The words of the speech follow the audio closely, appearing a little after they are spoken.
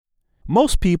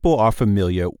Most people are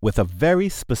familiar with a very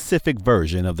specific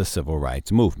version of the civil rights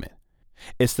movement.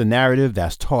 It's the narrative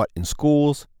that's taught in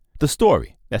schools, the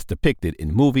story that's depicted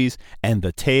in movies, and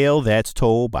the tale that's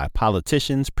told by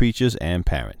politicians, preachers, and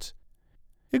parents.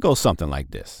 It goes something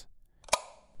like this.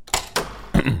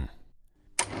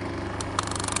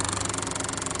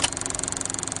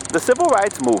 The civil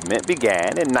rights movement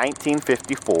began in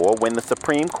 1954 when the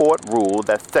Supreme Court ruled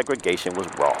that segregation was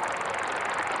wrong.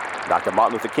 Dr.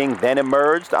 Martin Luther King then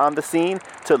emerged on the scene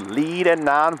to lead a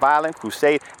nonviolent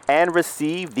crusade and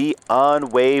receive the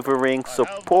unwavering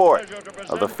support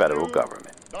of the federal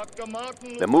government.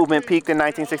 The movement peaked in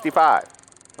 1965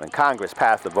 when Congress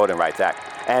passed the Voting Rights Act,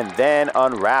 and then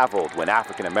unraveled when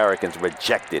African Americans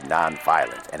rejected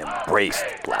nonviolence and embraced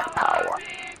Black power.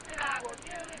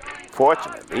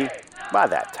 Fortunately, by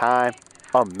that time,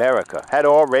 America had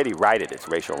already righted its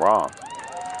racial wrongs,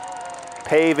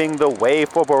 paving the way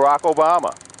for Barack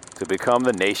Obama to become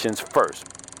the nation's first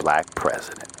Black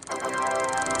president.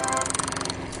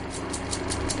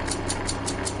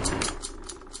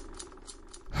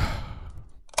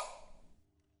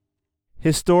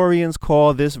 Historians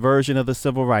call this version of the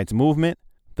civil rights movement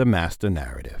the master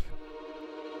narrative.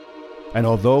 And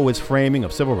although its framing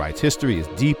of civil rights history is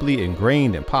deeply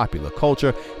ingrained in popular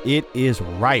culture, it is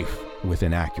rife with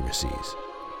inaccuracies.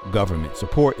 Government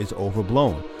support is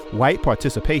overblown. White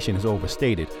participation is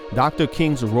overstated. Dr.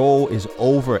 King's role is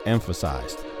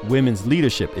overemphasized. Women's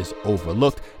leadership is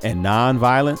overlooked, and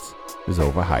nonviolence is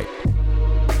overhyped.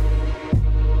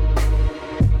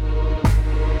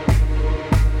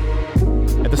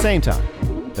 At the same time,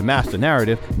 the master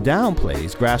narrative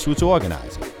downplays grassroots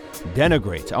organizing,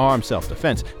 denigrates armed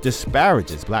self-defense,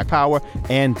 disparages Black power,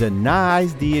 and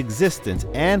denies the existence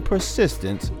and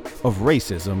persistence of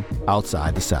racism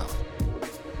outside the South.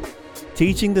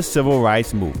 Teaching the civil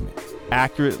rights movement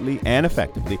accurately and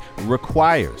effectively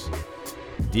requires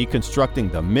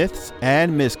deconstructing the myths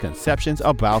and misconceptions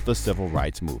about the civil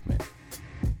rights movement.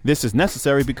 This is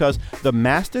necessary because the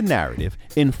master narrative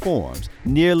informs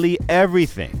nearly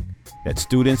everything that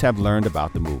students have learned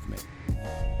about the movement.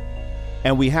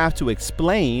 And we have to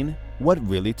explain what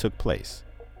really took place.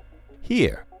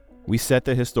 Here, we set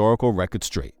the historical record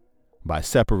straight by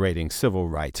separating civil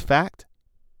rights fact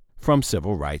from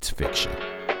civil rights fiction.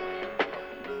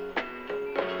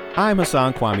 I'm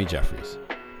Hassan Kwame Jeffries,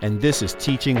 and this is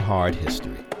Teaching Hard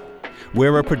History.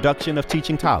 We're a production of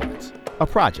Teaching Tolerance, a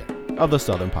project of the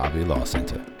Southern Poverty Law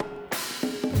Center.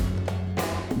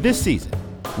 This season,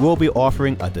 we'll be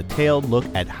offering a detailed look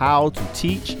at how to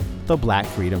teach the Black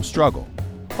freedom struggle,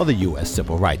 or the U.S.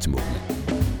 Civil Rights Movement.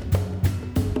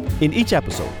 In each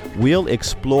episode, we'll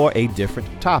explore a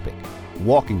different topic,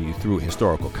 walking you through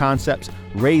historical concepts,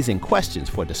 raising questions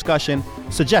for discussion,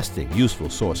 suggesting useful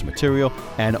source material,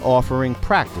 and offering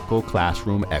practical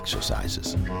classroom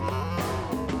exercises.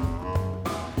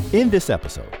 In this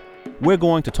episode, we're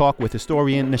going to talk with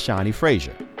historian Nashani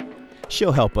Frazier.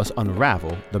 She'll help us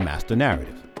unravel the master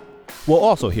narrative. We'll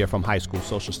also hear from high school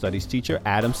social studies teacher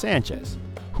Adam Sanchez,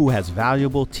 who has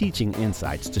valuable teaching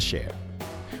insights to share.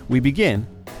 We begin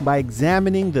by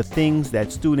examining the things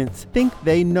that students think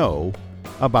they know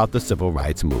about the civil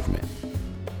rights movement.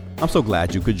 I'm so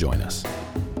glad you could join us.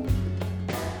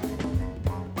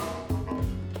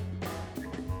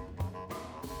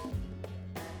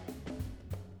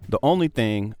 The only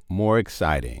thing more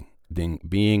exciting than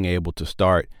being able to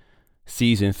start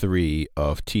season 3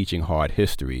 of Teaching Hard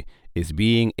History is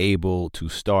being able to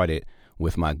start it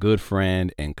with my good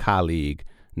friend and colleague,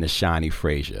 Nashani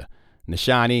Frazier.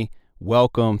 Nashani,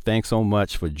 welcome. Thanks so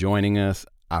much for joining us.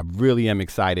 I really am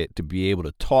excited to be able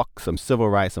to talk some civil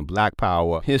rights and Black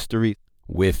power history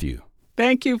with you.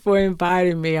 Thank you for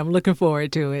inviting me. I'm looking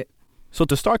forward to it. So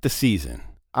to start the season,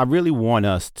 I really want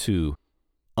us to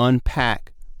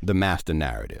unpack the master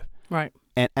narrative. Right.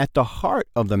 And at the heart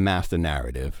of the master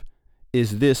narrative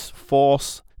is this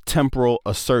false temporal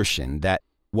assertion that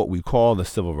what we call the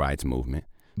civil rights movement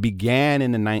began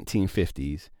in the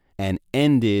 1950s and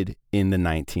ended in the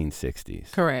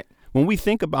 1960s. Correct. When we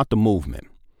think about the movement,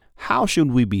 how should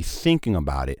we be thinking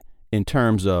about it in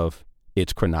terms of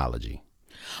its chronology?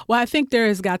 Well, I think there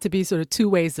has got to be sort of two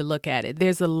ways to look at it.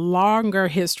 There's a longer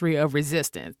history of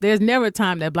resistance. There's never a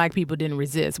time that Black people didn't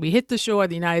resist. We hit the shore of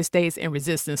the United States and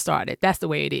resistance started. That's the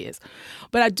way it is.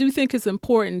 But I do think it's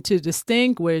important to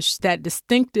distinguish that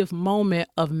distinctive moment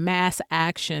of mass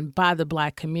action by the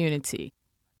Black community.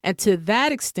 And to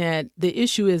that extent, the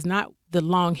issue is not the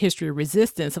long history of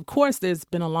resistance. Of course, there's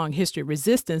been a long history of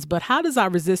resistance, but how does our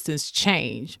resistance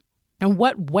change? And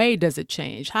what way does it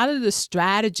change? How do the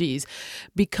strategies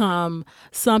become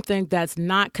something that's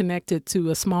not connected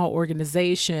to a small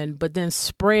organization, but then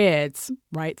spreads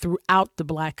right throughout the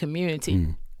Black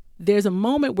community? There's a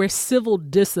moment where civil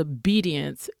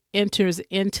disobedience enters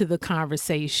into the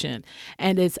conversation,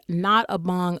 and it's not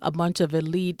among a bunch of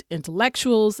elite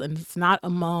intellectuals, and it's not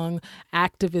among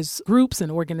activist groups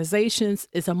and organizations.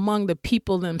 It's among the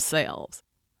people themselves.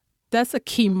 That's a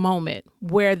key moment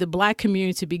where the Black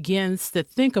community begins to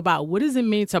think about what does it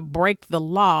mean to break the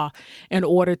law in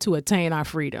order to attain our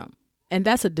freedom. And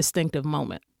that's a distinctive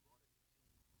moment.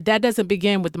 That doesn't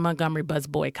begin with the Montgomery bus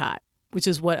boycott, which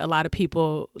is what a lot of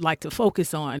people like to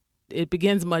focus on. It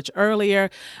begins much earlier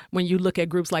when you look at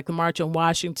groups like the March on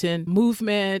Washington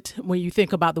movement, when you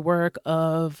think about the work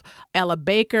of Ella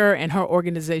Baker and her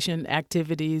organization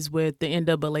activities with the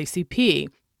NAACP.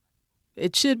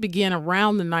 It should begin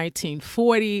around the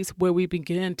 1940s, where we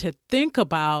begin to think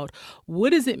about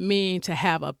what does it mean to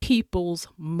have a people's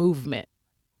movement?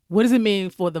 What does it mean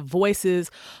for the voices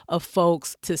of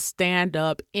folks to stand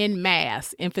up en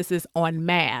masse, emphasis on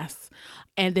mass,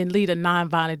 and then lead a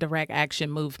nonviolent direct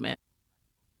action movement?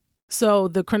 So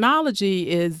the chronology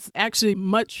is actually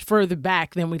much further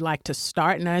back than we like to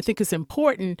start. And I think it's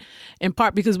important in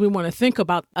part because we want to think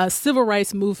about a civil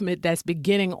rights movement that's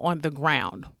beginning on the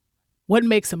ground. What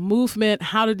makes a movement?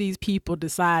 How do these people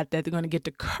decide that they're going to get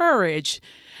the courage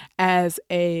as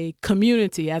a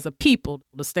community, as a people,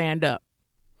 to stand up?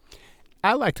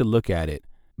 I like to look at it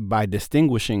by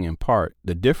distinguishing in part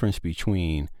the difference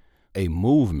between a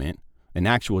movement, an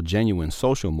actual genuine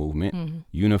social movement,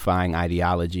 unifying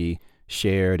ideology,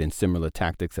 shared and similar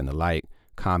tactics and the like,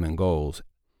 common goals,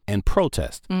 and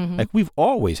protest. Like we've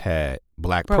always had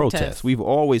Black protests. We've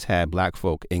always had Black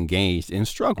folk engaged in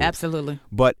struggle. Absolutely.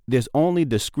 But there's only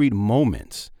discrete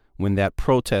moments when that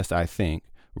protest, I think,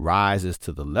 rises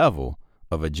to the level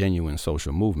of a genuine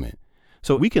social movement.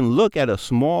 So we can look at a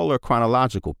smaller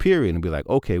chronological period and be like,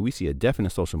 okay, we see a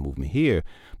definite social movement here,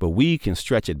 but we can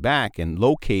stretch it back and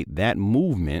locate that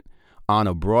movement on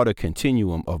a broader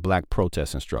continuum of Black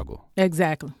protest and struggle.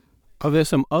 Exactly. Are there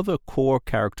some other core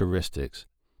characteristics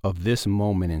of this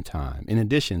moment in time, in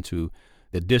addition to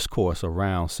the discourse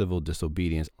around civil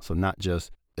disobedience, so not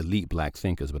just elite Black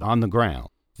thinkers, but on the ground,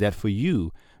 that for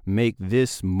you make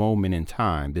this moment in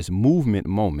time, this movement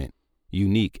moment,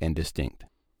 unique and distinct?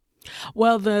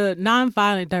 Well, the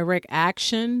nonviolent direct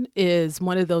action is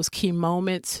one of those key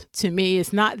moments to me.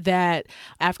 It's not that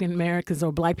African Americans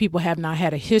or Black people have not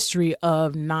had a history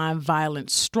of nonviolent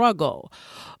struggle,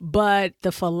 but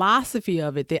the philosophy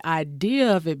of it, the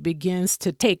idea of it begins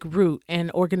to take root in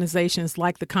organizations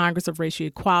like the Congress of Racial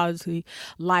Equality,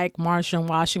 like March on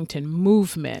Washington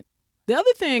movement. The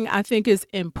other thing I think is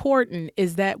important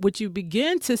is that what you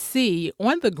begin to see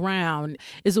on the ground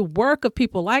is a work of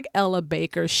people like Ella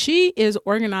Baker. She is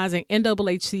organizing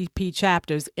NAACP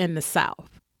chapters in the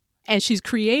South, and she's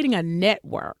creating a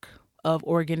network of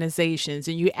organizations.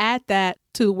 And you add that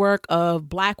to the work of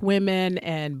Black women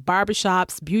and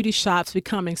barbershops, beauty shops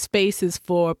becoming spaces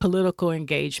for political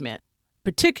engagement,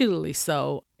 particularly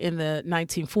so in the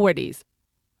 1940s.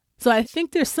 So I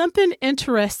think there's something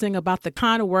interesting about the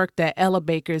kind of work that Ella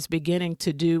Baker is beginning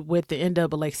to do with the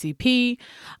NAACP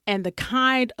and the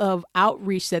kind of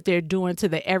outreach that they're doing to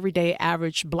the everyday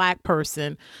average Black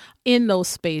person in those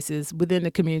spaces within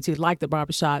the community, like the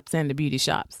barbershops and the beauty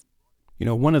shops. You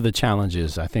know, one of the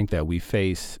challenges I think that we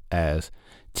face as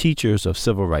teachers of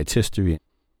civil rights history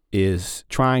is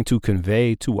trying to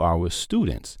convey to our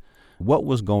students what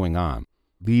was going on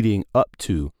leading up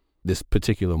to this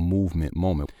particular movement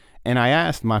moment. And I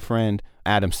asked my friend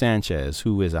Adam Sanchez,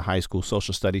 who is a high school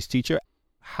social studies teacher,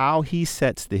 how he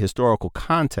sets the historical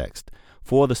context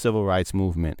for the civil rights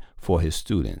movement for his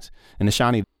students. And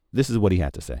Ashani, this is what he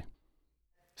had to say.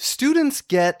 Students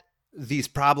get these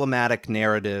problematic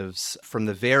narratives from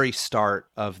the very start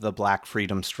of the Black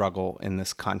freedom struggle in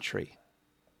this country.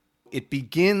 It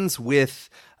begins with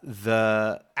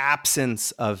the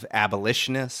absence of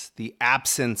abolitionists, the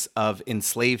absence of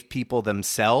enslaved people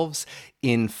themselves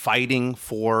in fighting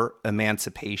for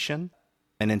emancipation.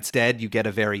 And instead, you get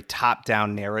a very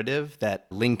top-down narrative that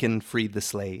Lincoln freed the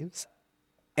slaves.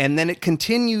 And then it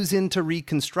continues into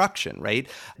Reconstruction, right?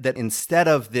 That instead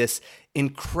of this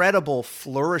incredible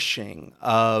flourishing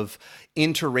of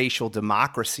interracial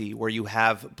democracy where you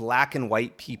have Black and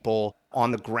white people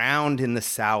on the ground in the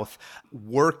South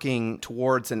working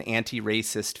towards an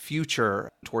anti-racist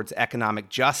future, towards economic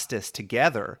justice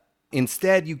together,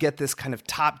 instead you get this kind of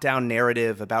top-down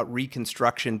narrative about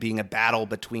Reconstruction being a battle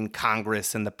between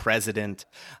Congress and the president.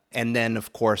 And then,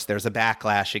 of course, there's a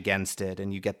backlash against it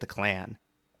and you get the Klan.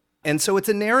 And so it's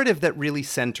a narrative that really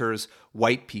centers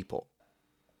white people.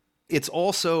 It's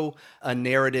also a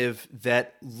narrative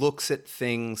that looks at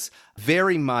things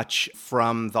very much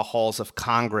from the halls of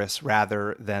Congress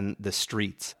rather than the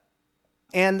streets.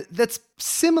 And that's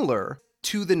similar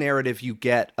to the narrative you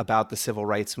get about the civil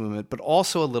rights movement, but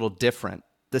also a little different.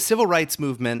 The civil rights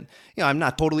movement, I'm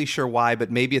not totally sure why,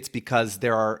 but maybe it's because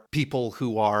there are people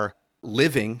who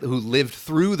lived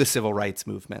through the civil rights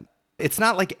movement. It's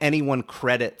not like anyone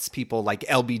credits people like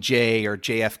LBJ or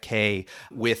JFK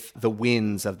with the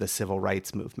wins of the civil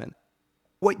rights movement.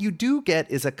 What you do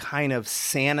get is a kind of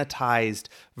sanitized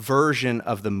version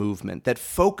of the movement that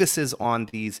focuses on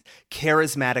these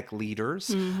charismatic leaders,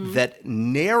 that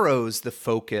narrows the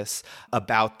focus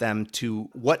about them to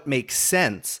what makes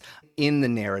sense in the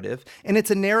narrative. And it's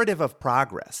a narrative of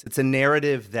progress. It's a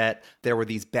narrative that there were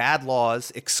these bad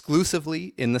laws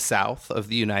exclusively in the South of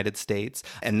the United States.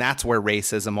 And that's where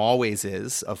racism always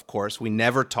is, of course. We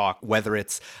never talk whether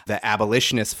it's the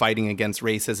abolitionists fighting against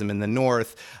racism in the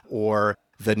North, or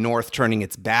the North turning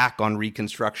its back on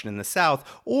Reconstruction in the South,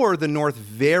 or the North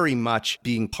very much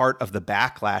being part of the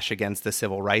backlash against the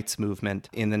civil rights movement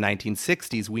in the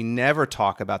 1960s. We never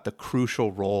talk about the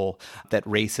crucial role that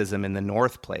racism in the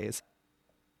North plays.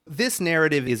 This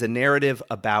narrative is a narrative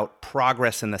about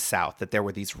progress in the South, that there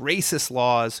were these racist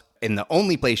laws in the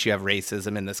only place you have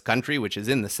racism in this country, which is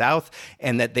in the South,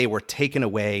 and that they were taken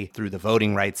away through the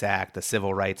Voting Rights Act, the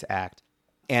Civil Rights Act.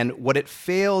 And what it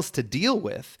fails to deal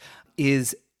with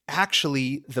is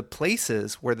actually the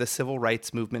places where the civil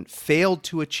rights movement failed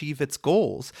to achieve its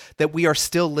goals that we are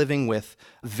still living with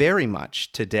very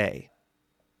much today.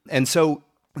 And so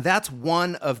that's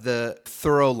one of the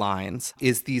thorough lines,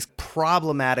 is these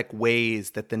problematic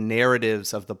ways that the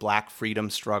narratives of the Black freedom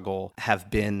struggle have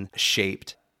been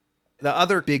shaped. The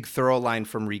other big thorough line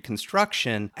from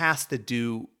Reconstruction has to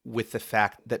do with the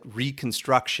fact that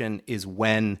Reconstruction is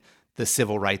when the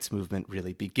civil rights movement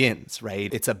really begins,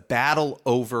 right? It's a battle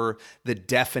over the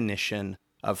definition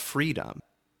of freedom.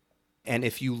 And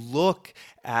if you look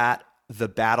at the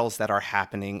battles that are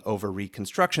happening over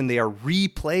Reconstruction, they are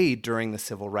replayed during the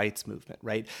civil rights movement,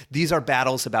 right? These are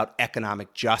battles about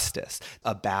economic justice,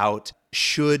 about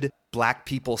should Black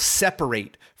people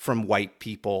separate from white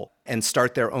people and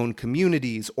start their own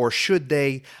communities, or should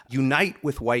they unite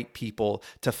with white people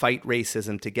to fight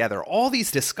racism together? All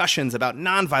these discussions about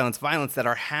nonviolence, violence that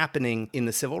are happening in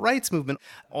the civil rights movement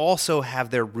also have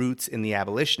their roots in the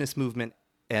abolitionist movement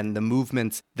and the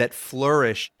movements that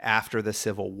flourish after the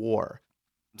Civil War.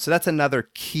 So that's another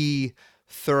key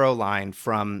thorough line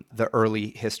from the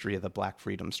early history of the Black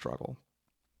freedom struggle.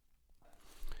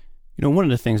 One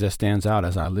of the things that stands out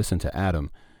as I listen to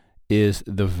Adam is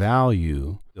the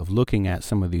value of looking at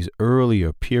some of these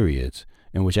earlier periods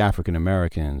in which African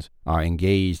Americans are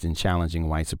engaged in challenging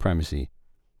white supremacy,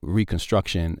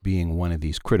 Reconstruction being one of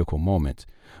these critical moments.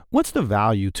 What's the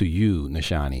value to you,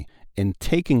 Nishani, in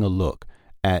taking a look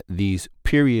at these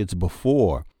periods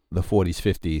before the 40s,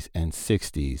 50s, and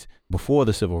 60s, before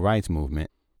the civil rights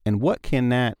movement, and what can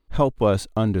that help us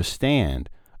understand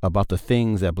about the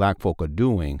things that Black folk are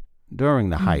doing during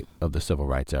the height of the civil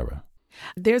rights era?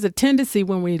 There's a tendency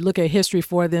when we look at history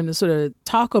for them to sort of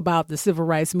talk about the civil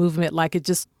rights movement like it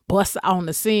just busts on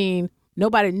the scene.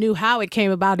 Nobody knew how it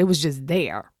came about. It was just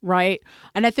there, right?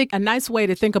 And I think a nice way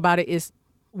to think about it is,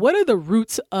 what are the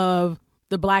roots of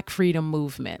the Black freedom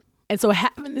movement? And so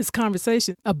having this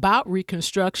conversation about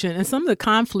Reconstruction and some of the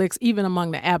conflicts even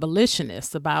among the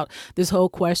abolitionists about this whole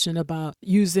question about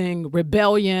using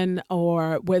rebellion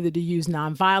or whether to use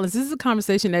nonviolence, this is a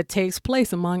conversation that takes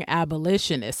place among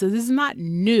abolitionists. So this is not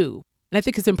new. And I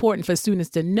think it's important for students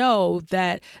to know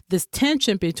that this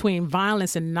tension between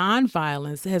violence and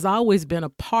nonviolence has always been a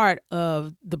part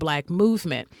of the Black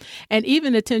movement. And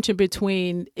even the tension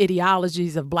between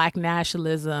ideologies of Black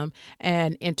nationalism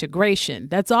and integration,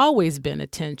 that's always been a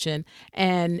tension.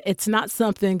 And it's not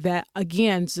something that,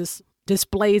 again, just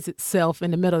displays itself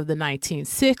in the middle of the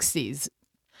 1960s.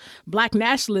 Black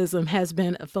nationalism has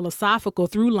been a philosophical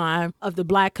through line of the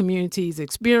Black community's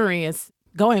experience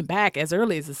going back as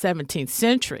early as the 17th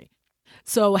century.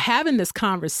 So having this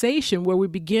conversation where we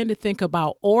begin to think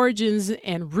about origins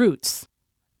and roots,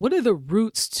 what are the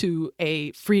roots to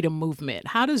a freedom movement?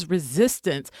 How does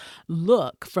resistance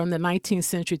look from the 19th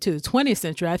century to the 20th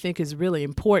century, I think is really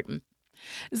important.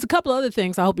 There's a couple other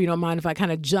things I hope you don't mind if I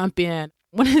kind of jump in.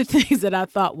 One of the things that I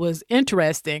thought was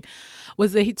interesting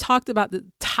was that he talked about the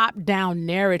top-down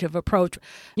narrative approach.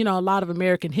 You know, a lot of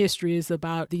American history is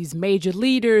about these major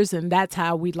leaders, and that's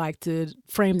how we like to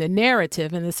frame the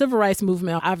narrative. And the civil rights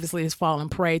movement obviously has fallen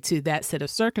prey to that set of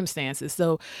circumstances.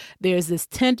 So there's this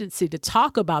tendency to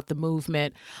talk about the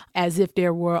movement as if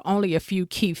there were only a few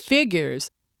key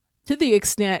figures, to the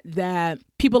extent that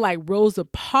people like Rosa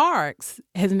Parks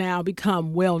has now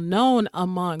become well known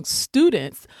among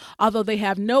students, although they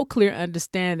have no clear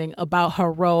understanding about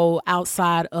her role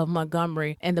outside of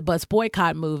Montgomery and the bus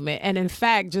boycott movement. And in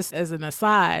fact, just as an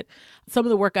aside, some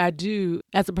of the work I do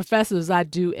as a professor is I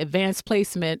do advanced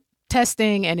placement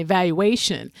testing and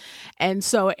evaluation. And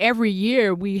so every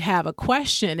year we have a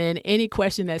question, and any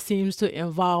question that seems to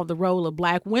involve the role of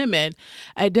Black women,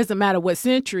 it doesn't matter what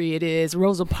century it is,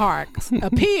 Rosa Parks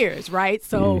appears, right?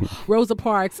 So Rosa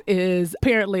Parks is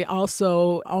apparently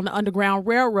also on the Underground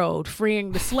Railroad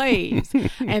freeing the slaves.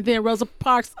 And then Rosa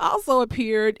Parks also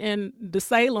appeared in the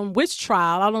Salem witch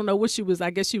trial. I don't know what she was. I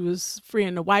guess she was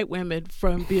freeing the white women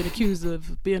from being accused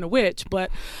of being a witch, but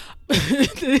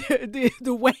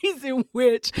the ways in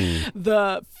which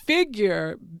the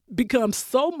figure becomes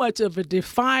so much of a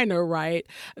definer, right,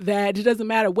 that it doesn't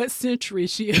matter what century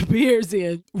she appears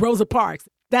in. Rosa Parks,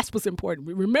 that's what's important.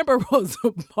 Remember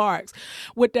Rosa Parks.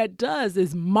 What that does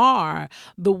is mar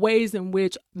the ways in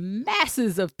which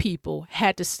masses of people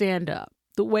had to stand up,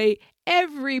 the way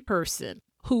every person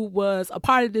who was a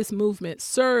part of this movement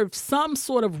served some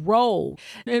sort of role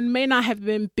and may not have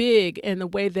been big in the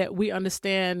way that we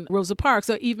understand Rosa Parks,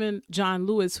 or even John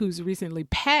Lewis, who's recently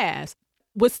passed,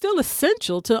 was still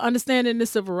essential to understanding the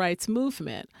civil rights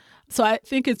movement. So I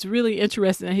think it's really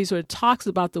interesting that he sort of talks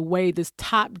about the way this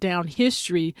top-down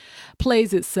history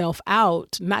plays itself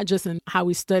out, not just in how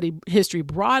we study history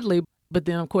broadly, but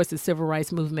then, of course, the civil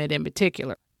rights movement in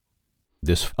particular.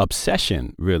 This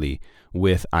obsession, really,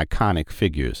 with iconic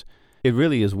figures, it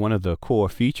really is one of the core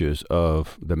features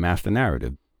of the master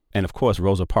narrative. And of course,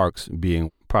 Rosa Parks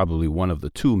being probably one of the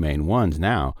two main ones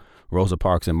now, Rosa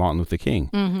Parks and Martin Luther King.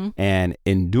 Mm-hmm. And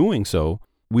in doing so,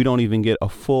 we don't even get a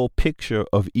full picture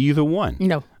of either one.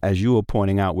 No. As you were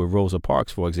pointing out with Rosa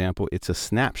Parks, for example, it's a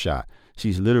snapshot.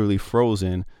 She's literally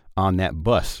frozen on that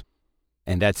bus.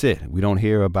 And that's it. We don't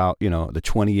hear about, the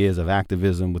 20 years of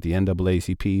activism with the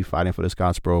NAACP fighting for the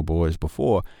Scottsboro Boys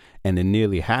before, and the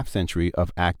nearly half century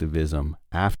of activism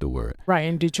afterward. Right,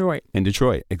 in Detroit. In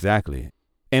Detroit, exactly.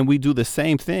 And we do the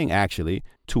same thing, actually,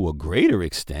 to a greater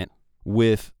extent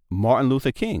with Martin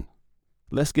Luther King.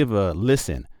 Let's give a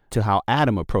listen to how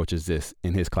Adam approaches this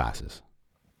in his classes.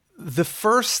 The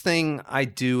first thing I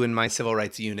do in my civil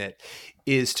rights unit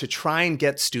is to try and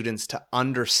get students to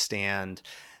understand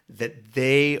that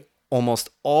they almost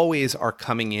always are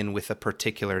coming in with a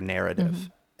particular narrative. Mm-hmm.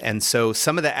 And so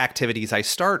some of the activities I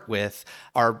start with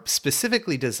are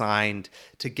specifically designed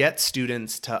to get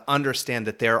students to understand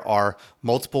that there are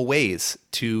multiple ways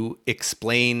to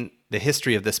explain the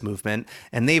history of this movement,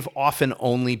 and they've often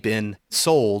only been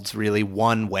sold really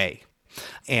one way,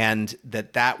 and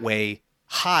that way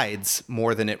hides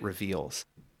more than it reveals.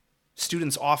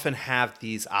 Students often have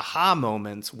these aha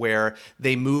moments where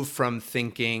they move from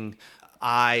thinking,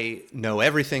 I know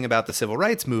everything about the civil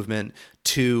rights movement,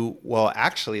 to, well,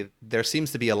 actually, there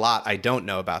seems to be a lot I don't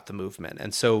know about the movement.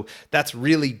 And so that's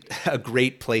really a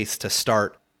great place to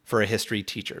start for a history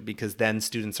teacher, because then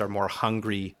students are more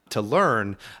hungry to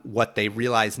learn what they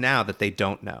realize now that they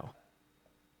don't know.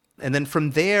 And then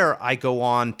from there, I go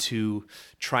on to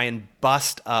try and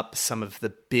bust up some of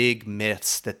the big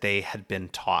myths that they had been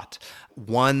taught.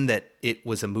 One, that it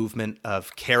was a movement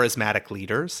of charismatic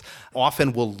leaders.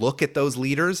 Often we'll look at those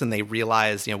leaders and they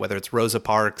realize, whether it's Rosa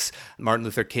Parks, Martin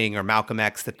Luther King, or Malcolm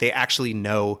X, that they actually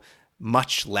know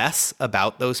much less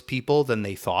about those people than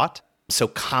they thought. So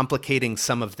complicating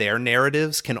some of their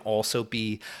narratives can also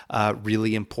be a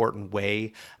really important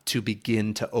way to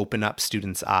begin to open up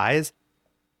students' eyes.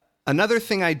 Another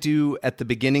thing I do at the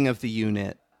beginning of the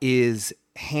unit is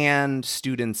hand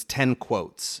students 10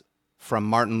 quotes from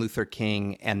Martin Luther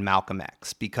King and Malcolm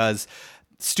X, because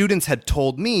students had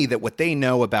told me that what they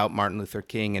know about Martin Luther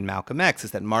King and Malcolm X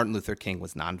is that Martin Luther King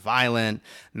was nonviolent,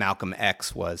 Malcolm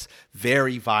X was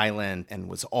very violent and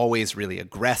was always really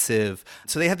aggressive.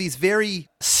 So they have these very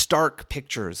stark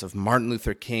pictures of Martin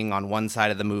Luther King on one side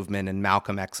of the movement and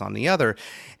Malcolm X on the other.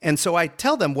 And so I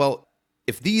tell them, well,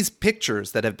 if these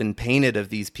pictures that have been painted of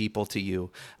these people to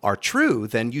you are true,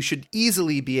 then you should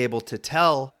easily be able to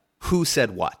tell who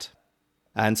said what.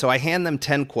 And so I hand them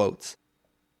 10 quotes.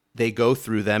 They go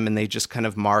through them and they just kind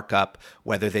of mark up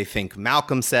whether they think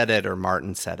Malcolm said it or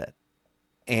Martin said it.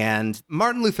 And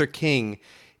Martin Luther King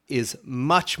is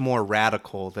much more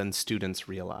radical than students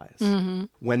realize. Mm-hmm.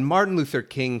 When Martin Luther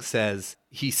King says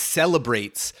he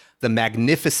celebrates the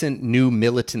magnificent new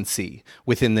militancy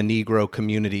within the Negro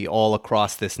community all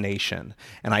across this nation,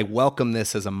 and I welcome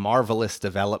this as a marvelous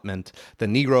development, the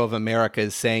Negro of America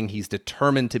is saying he's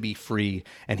determined to be free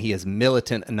and he is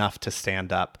militant enough to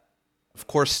stand up. Of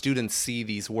course, students see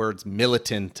these words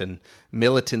militant and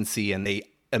militancy and they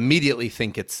immediately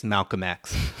think it's Malcolm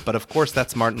X. But of course,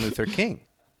 that's Martin Luther King.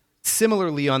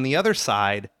 Similarly, on the other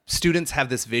side, students have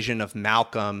this vision of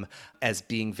Malcolm as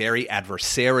being very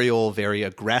adversarial, very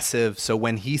aggressive. So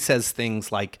when he says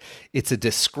things like, it's a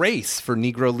disgrace for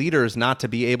Negro leaders not to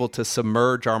be able to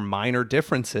submerge our minor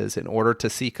differences in order to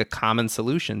seek a common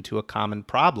solution to a common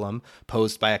problem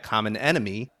posed by a common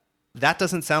enemy, that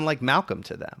doesn't sound like Malcolm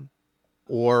to them.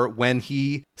 Or when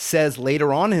he says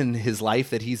later on in his life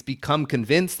that he's become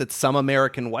convinced that some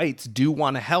American whites do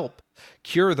want to help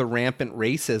cure the rampant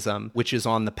racism which is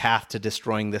on the path to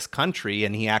destroying this country,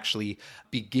 and he actually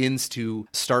begins to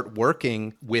start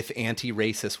working with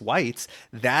anti-racist whites,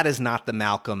 that is not the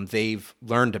Malcolm they've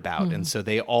learned about. And so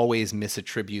they always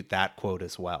misattribute that quote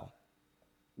as well.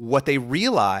 What they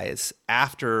realize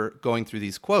after going through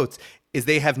these quotes is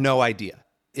they have no idea.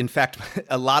 In fact,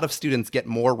 a lot of students get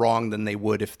more wrong than they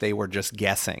would if they were just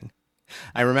guessing.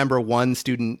 I remember one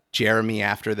student, Jeremy,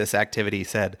 after this activity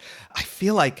said, I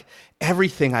feel like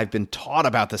everything I've been taught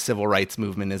about the civil rights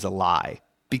movement is a lie.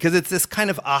 Because it's this kind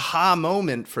of aha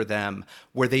moment for them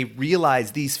where they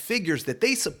realize these figures that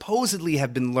they supposedly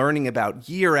have been learning about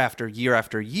year after year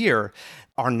after year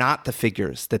are not the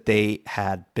figures that they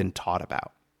had been taught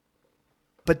about.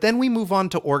 But then we move on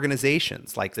to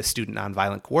organizations like the Student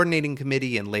Nonviolent Coordinating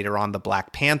Committee and later on the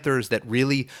Black Panthers that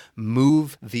really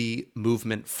move the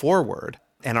movement forward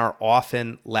and are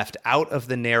often left out of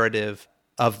the narrative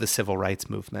of the civil rights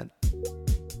movement.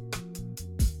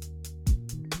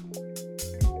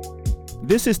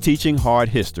 This is Teaching Hard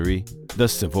History, the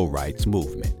Civil Rights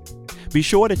Movement. Be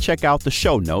sure to check out the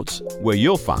show notes where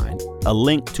you'll find a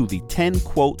link to the 10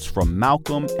 quotes from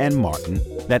Malcolm and Martin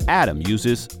that Adam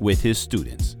uses with his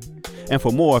students. And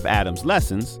for more of Adam's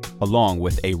lessons, along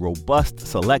with a robust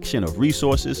selection of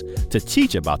resources to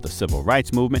teach about the civil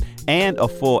rights movement and a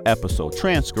full episode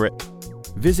transcript,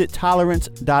 visit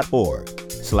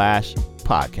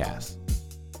tolerance.org/podcast.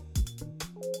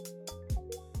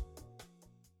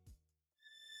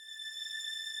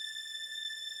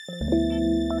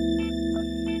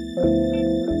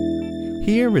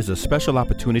 Here is a special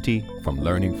opportunity from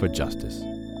Learning for Justice.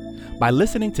 By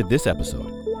listening to this episode,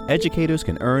 educators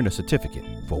can earn a certificate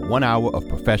for 1 hour of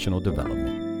professional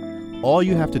development. All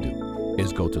you have to do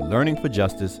is go to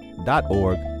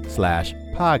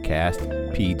learningforjustice.org/podcast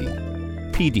PD.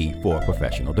 PD for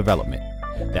professional development.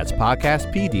 That's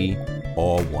podcast PD,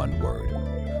 all one word.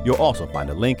 You'll also find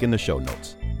a link in the show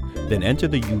notes. Then enter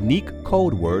the unique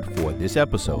code word for this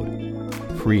episode,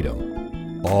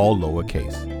 freedom, all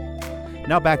lowercase.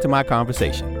 Now back to my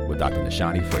conversation with Dr.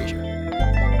 Nashani Frazier.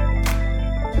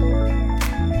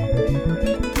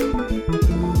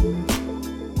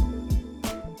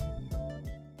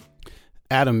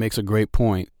 Adam makes a great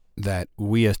point that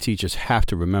we as teachers have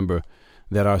to remember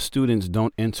that our students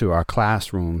don't enter our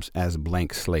classrooms as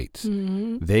blank slates.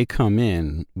 Mm-hmm. They come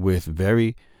in with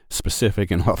very specific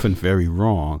and often very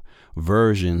wrong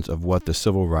versions of what the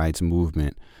civil rights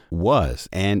movement was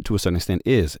and to a certain extent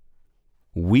is.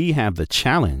 We have the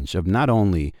challenge of not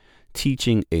only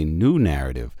teaching a new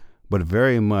narrative, but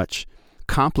very much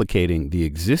complicating the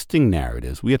existing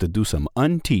narratives. We have to do some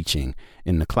unteaching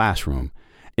in the classroom.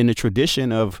 In the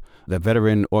tradition of the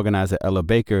veteran organizer Ella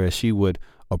Baker, as she would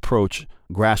approach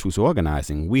grassroots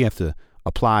organizing, we have to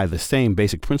apply the same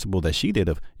basic principle that she did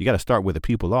of you got to start where the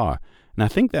people are. And I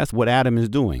think that's what Adam is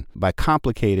doing by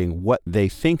complicating what they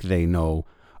think they know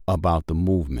about the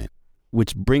movement,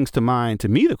 which brings to mind to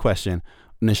me the question,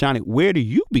 Nashani, where do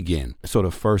you begin sort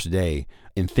of first day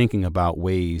in thinking about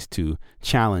ways to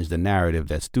challenge the narrative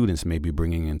that students may be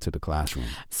bringing into the classroom?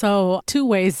 So 2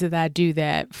 ways that I do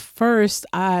that. First,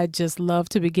 I just love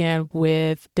to begin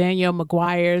with Danielle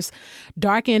McGuire's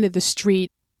Dark End of the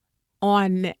Street.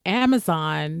 On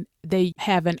Amazon, they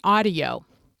have an audio,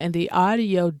 and the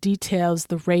audio details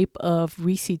the rape of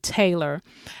Recy Taylor.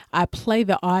 I play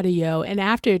the audio, and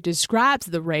after it describes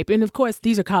the rape, and of course,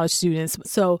 these are college students,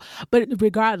 but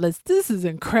regardless, this is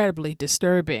incredibly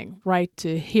disturbing, right,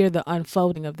 to hear the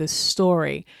unfolding of this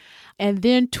story. And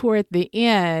then toward the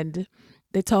end,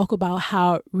 they talk about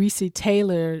how Recy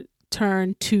Taylor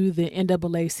turned to the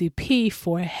NAACP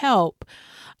for help,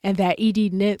 and that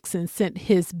E.D. Nixon sent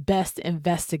his best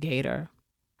investigator.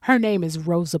 Her name is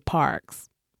Rosa Parks.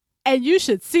 And you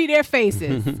should see their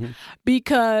faces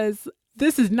because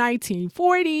this is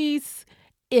 1940s.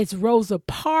 It's Rosa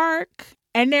Parks.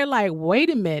 And they're like, wait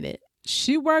a minute.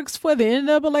 She works for the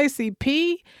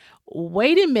NAACP?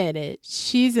 Wait a minute.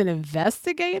 She's an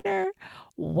investigator?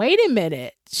 Wait a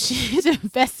minute. She's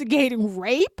investigating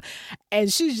rape?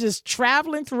 And she's just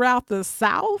traveling throughout the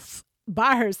South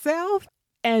by herself?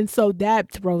 And so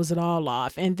that throws it all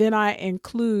off. And then I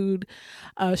include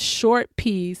a short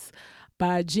piece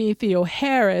by Jean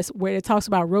Theoharis where it talks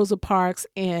about Rosa Parks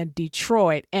in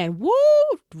Detroit. And woo,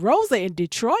 Rosa in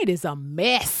Detroit is a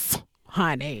mess,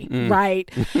 honey, right?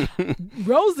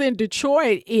 Rosa in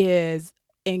Detroit is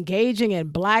engaging in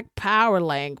Black power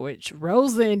language.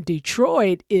 Rosa in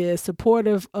Detroit is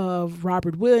supportive of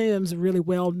Robert Williams, a really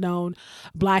well-known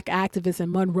Black activist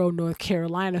in Monroe, North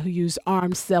Carolina, who used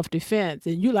armed self-defense.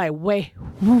 And you're like, wait,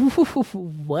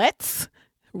 what?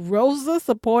 Rosa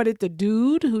supported the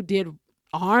dude who did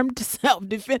armed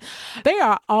self-defense? They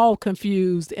are all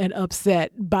confused and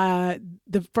upset by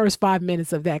the first 5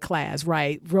 minutes of that class,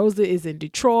 right? Rosa is in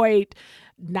Detroit,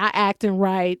 not acting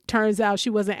right. Turns out she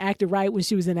wasn't acting right when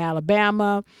she was in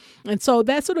Alabama. And so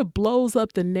that sort of blows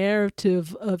up the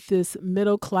narrative of this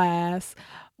middle class,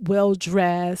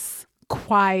 well-dressed,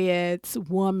 quiet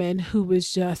woman who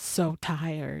was just so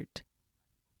tired.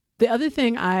 The other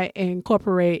thing I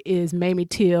incorporate is Mamie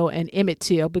Till and Emmett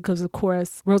Till because, of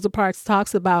course, Rosa Parks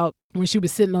talks about when she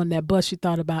was sitting on that bus, she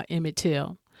thought about Emmett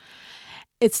Till.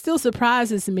 It still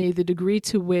surprises me the degree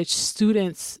to which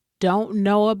students don't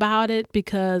know about it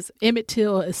because Emmett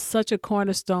Till is such a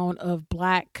cornerstone of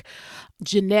Black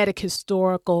genetic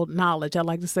historical knowledge. I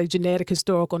like to say genetic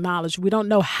historical knowledge. We don't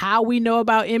know how we know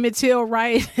about Emmett Till,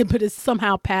 right? But it's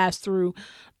somehow passed through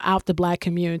out the Black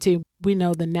community. We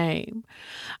know the name.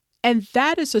 And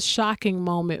that is a shocking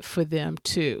moment for them,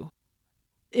 too.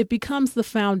 It becomes the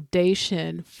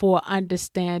foundation for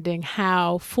understanding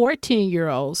how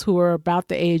 14-year-olds who are about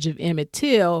the age of Emmett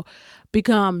Till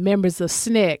become members of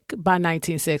SNCC by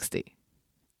 1960.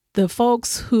 The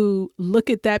folks who look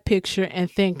at that picture and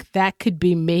think that could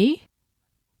be me,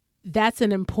 that's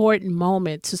an important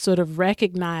moment to sort of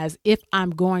recognize if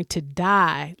I'm going to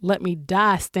die, let me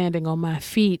die standing on my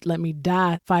feet, let me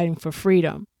die fighting for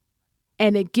freedom.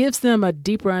 And it gives them a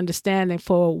deeper understanding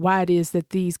for why it is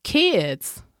that these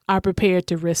kids are prepared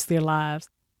to risk their lives.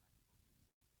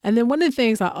 And then one of the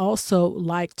things I also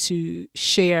like to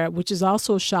share, which is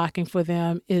also shocking for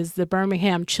them, is the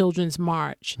Birmingham Children's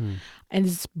March. And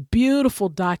this beautiful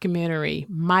documentary,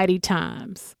 Mighty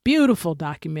Times, beautiful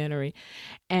documentary.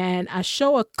 And I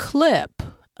show a clip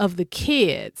of the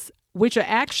kids, which are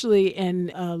actually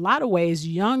in a lot of ways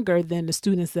younger than the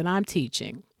students that I'm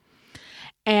teaching.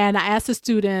 And I ask the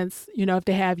students, if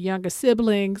they have younger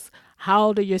siblings, how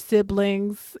old are your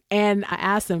siblings? And I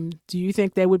asked them, do you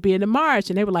think they would be in the march?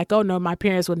 And they were like, oh, no, my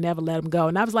parents would never let them go.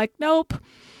 And I was like, nope,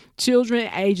 children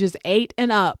ages 8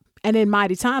 and up. And in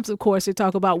Mighty Times, of course, they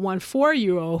talk about one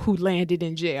 4-year-old who landed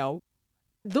in jail.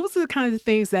 Those are the kinds of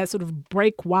things that sort of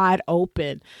break wide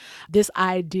open this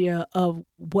idea of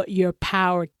what your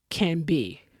power can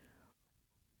be.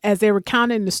 As they were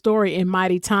recounting the story in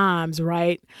Mighty Times,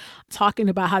 right, talking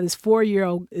about how this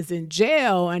 4-year-old is in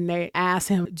jail, and they ask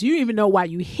him, do you even know why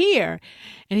you're here?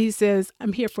 And he says,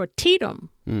 I'm here for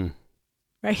Tatum.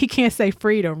 Right? He can't say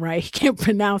freedom, right? He can't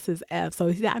pronounce his F. So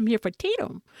he said, I'm here for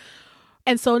Tatum.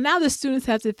 And so now the students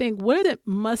have to think, what it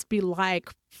must be like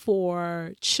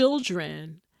for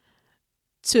children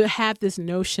to have this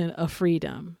notion of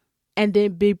freedom and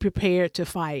then be prepared to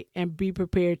fight and be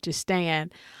prepared to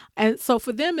stand. And so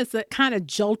for them, it's a kind of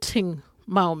jolting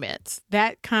moment.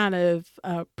 That kind of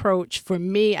approach for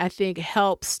me, I think,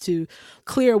 helps to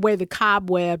clear away the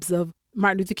cobwebs of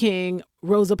Martin Luther King,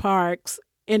 Rosa Parks,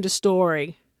 end of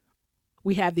story.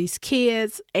 We have these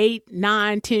kids, 8,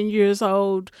 9, 10 years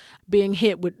old, being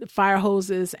hit with fire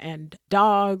hoses and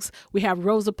dogs. We have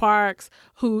Rosa Parks,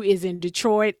 who is in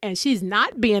Detroit, and she's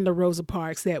not being the Rosa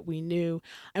Parks that we knew.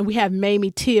 And we have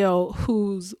Mamie Till,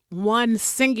 whose one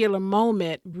singular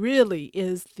moment really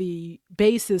is the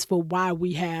basis for why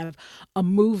we have a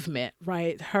movement,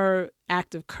 right? Her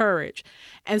act of courage.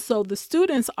 And so the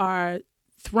students are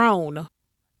thrown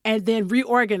and then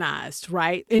reorganized,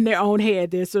 right? In their own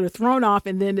head, they're sort of thrown off,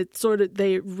 and then it's sort of,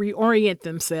 they reorient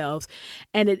themselves,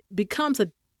 and it becomes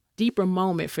a deeper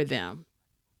moment for them.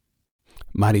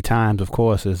 Mighty Times, of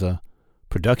course, is a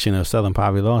production of Southern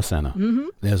Poverty Law Center.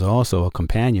 There's also a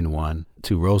companion one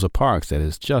to Rosa Parks that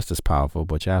is just as powerful,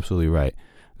 but you're absolutely right.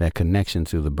 That connection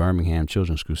to the Birmingham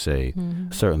Children's Crusade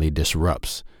certainly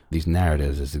disrupts these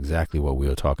narratives is exactly what we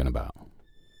were talking about.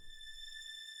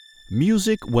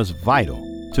 Music was vital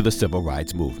to the civil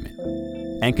rights movement.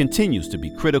 and continues to be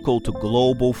critical to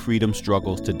global freedom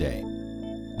struggles today.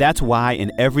 That's why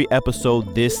in every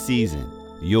episode this season,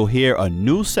 you'll hear a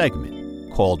new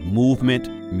segment called Movement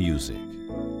Music.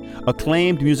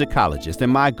 Acclaimed musicologist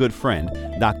and my good friend,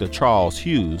 Dr. Charles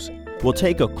Hughes, will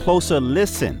take a closer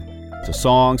listen to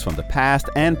songs from the past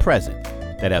and present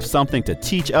that have something to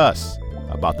teach us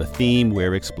about the theme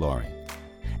we're exploring.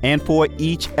 And for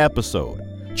each episode,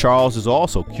 Charles is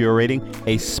also curating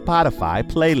a Spotify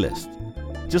playlist.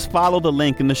 Just follow the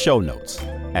link in the show notes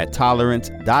at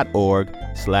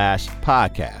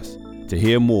tolerance.org/podcast to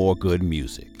hear more good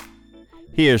music.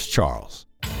 Here's Charles.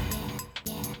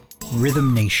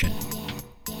 Rhythm Nation,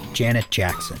 Janet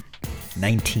Jackson,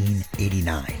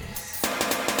 1989.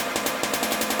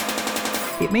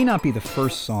 It may not be the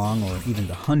first song or even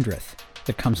the 100th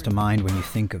that comes to mind when you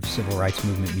think of civil rights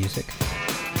movement music.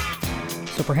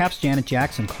 So perhaps Janet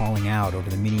Jackson calling out over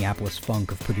the Minneapolis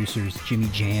funk of producers Jimmy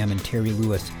Jam and Terry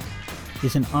Lewis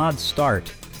is an odd start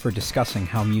for discussing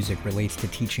how music relates to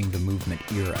teaching the movement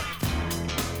era.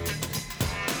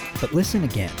 But listen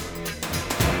again.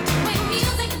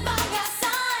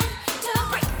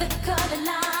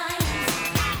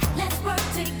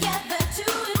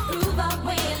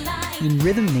 In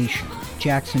Rhythm Nation,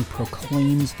 Jackson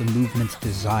proclaims the movement's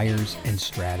desires and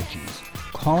strategies,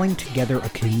 calling together a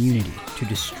community to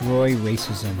destroy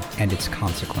racism and its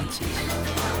consequences.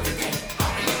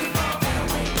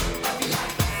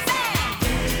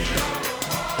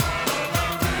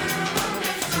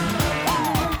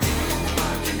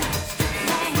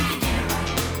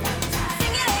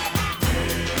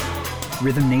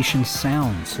 Rhythm Nation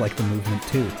sounds like the movement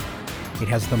too. It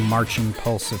has the marching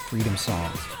pulse of freedom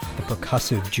songs, the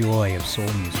percussive joy of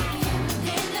soul music.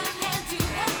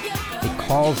 It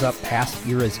calls up past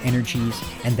era's energies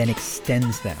and then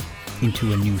extends them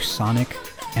into a new sonic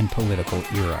and political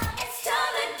era.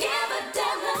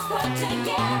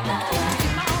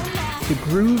 The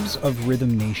grooves of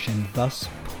Rhythm Nation thus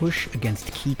push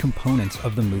against key components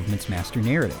of the movement's master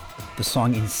narrative. The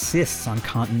song insists on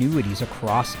continuities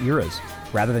across eras,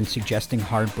 rather than suggesting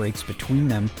hard breaks between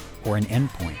them or an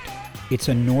endpoint. It's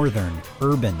a northern,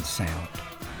 urban sound,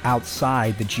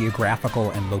 outside the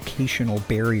geographical and locational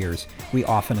barriers we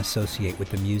often associate with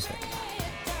the music.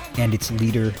 And its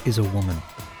leader is a woman,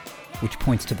 which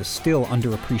points to the still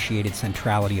underappreciated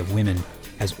centrality of women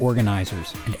as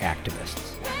organizers and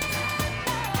activists.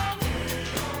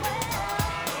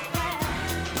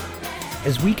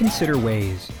 As we consider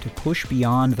ways to push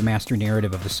beyond the master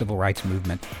narrative of the civil rights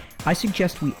movement, I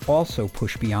suggest we also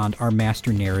push beyond our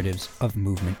master narratives of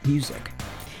movement music.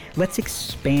 Let's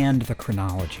expand the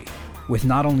chronology with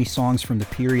not only songs from the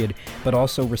period, but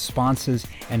also responses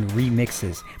and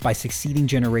remixes by succeeding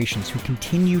generations who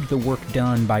continued the work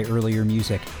done by earlier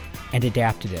music and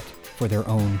adapted it for their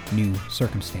own new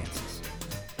circumstances.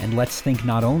 And let's think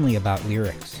not only about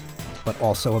lyrics, but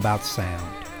also about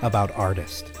sound, about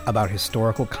artist, about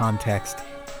historical context,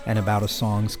 and about a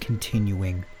song's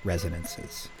continuing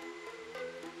resonances.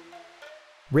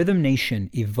 Rhythm Nation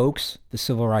evokes the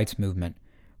civil rights movement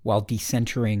while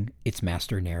decentering its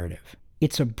master narrative.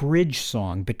 It's a bridge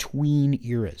song between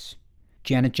eras.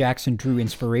 Janet Jackson drew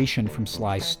inspiration from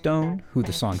Sly Stone, who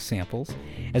the song samples,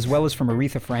 as well as from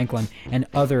Aretha Franklin and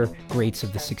other greats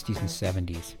of the 60s and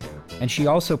 70s. And she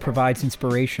also provides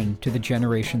inspiration to the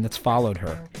generation that's followed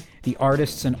her, the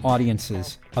artists and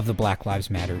audiences of the Black Lives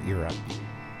Matter era.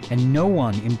 And no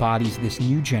one embodies this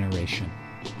new generation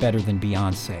better than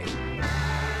Beyoncé,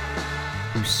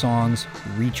 whose songs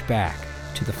reach back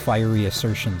to the fiery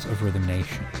assertions of Rhythm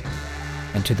Nation,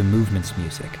 and to the movement's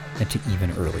music, and to even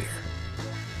earlier.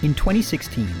 In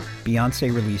 2016,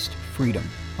 Beyoncé released Freedom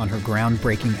on her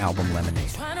groundbreaking album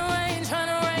Lemonade.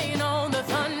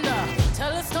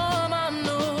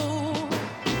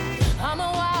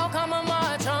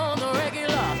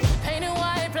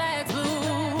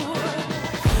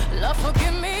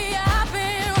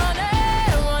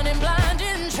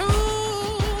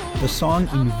 The song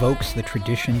invokes the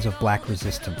traditions of black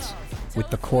resistance,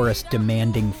 with the chorus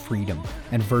demanding freedom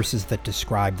and verses that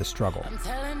describe the struggle.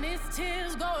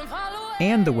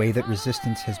 And the way that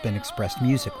resistance has been expressed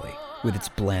musically, with its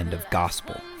blend of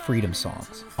gospel, freedom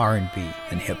songs, R&B,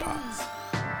 and hip-hop.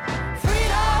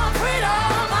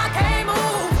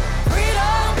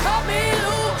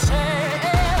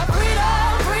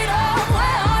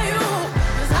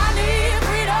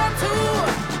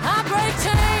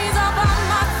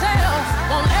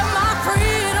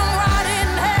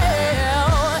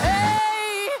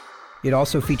 It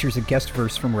also features a guest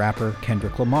verse from rapper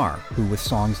Kendrick Lamar, who with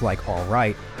songs like All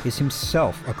Right is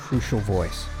himself a crucial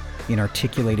voice in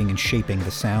articulating and shaping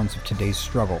the sounds of today's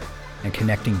struggle and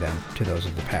connecting them to those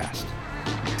of the past.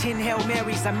 10 Hail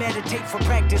Marys, I meditate for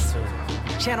practice.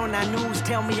 Channel 9 News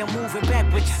tell me I'm moving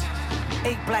backwards.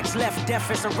 8 blacks left,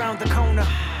 death is around the corner.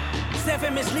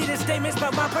 7 misleading statements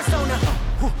about my persona.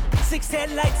 6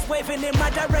 headlights waving in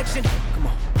my direction. Come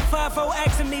on. 5-0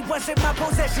 asking me what's in my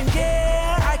possession.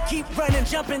 Yeah, I keep running,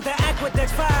 jumping the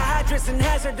aqueducts, fire hydrants and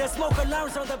hazardous smoke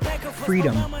alarms on the back of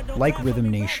Freedom, like Rhythm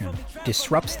Nation,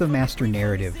 disrupts the master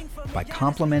narrative by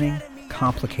complementing,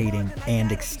 complicating,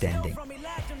 and extending.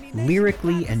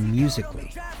 Lyrically and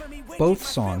musically, both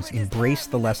songs embrace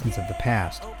the lessons of the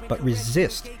past, but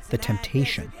resist the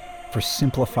temptation for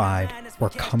simplified or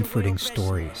comforting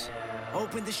stories.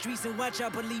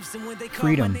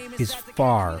 Freedom is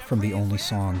far from the only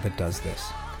song that does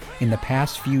this. In the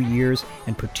past few years,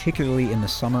 and particularly in the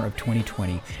summer of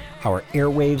 2020, our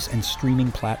airwaves and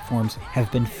streaming platforms have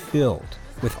been filled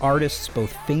with artists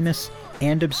both famous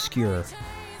and obscure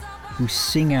who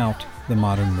sing out the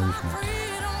modern movement.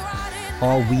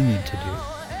 All we need to do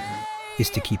is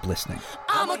to keep listening.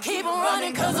 I'ma keep on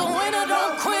running 'cause a winner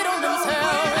don't quit on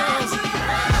themselves.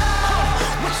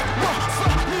 What you want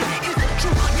from me? Is it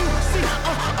true? You see,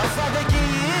 I'll father get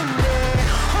in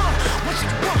there. What you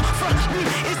want from me?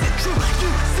 Is it true?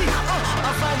 You see,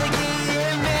 I'll father get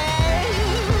in there.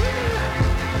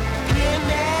 In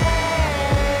there.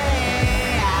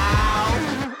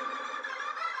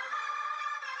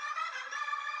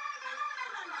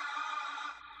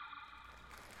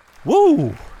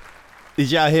 Woo! Did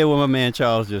y'all hear what my man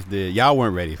Charles just did? Y'all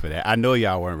weren't ready for that. I know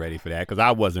y'all weren't ready for that because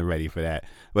I wasn't ready for that.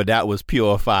 But that was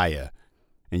pure fire.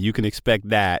 And you can expect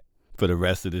that for the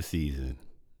rest of the season.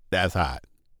 That's hot.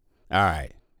 All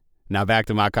right. Now back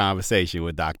to my conversation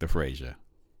with Dr. Frazier.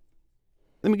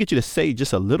 Let me get you to say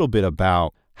just a little bit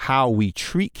about how we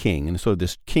treat King and sort of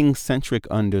this King-centric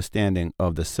understanding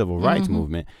of the civil rights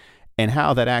movement and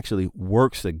how that actually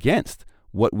works against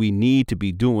what we need to be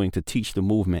doing to teach the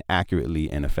movement accurately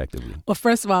and effectively. Well,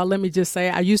 first of all, let me just say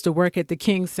I used to work at the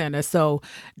King Center, so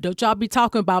don't y'all be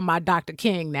talking about my Dr.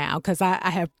 King now, because I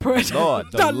have...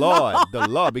 The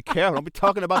Lord. Be careful. Don't be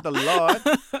talking about the Lord.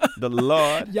 The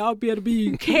Lord. Y'all better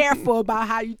be careful about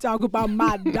how you talk about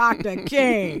my Dr.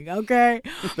 King, okay?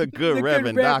 The good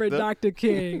Reverend Dr.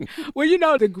 King. Well, you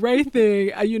know, the great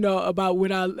thing, about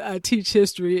when I teach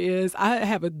history is I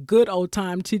have a good old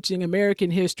time teaching American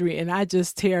history, and I just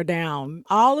tear down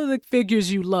all of the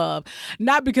figures you love,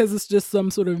 not because it's just some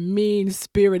sort of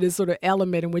mean-spirited sort of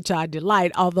element in which I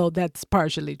delight, although that's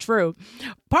partially true.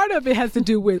 Part of it has to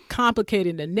do with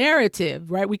complicating the narrative,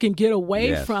 right? We can get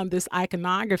away from this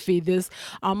iconography, this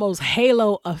almost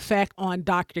halo effect on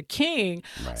Dr. King,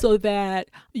 so that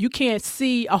you can't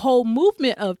see a whole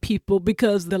movement of people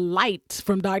because the light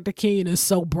from Dr. King is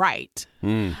so bright.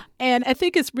 And I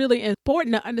think it's really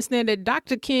important to understand that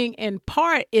Dr. King, in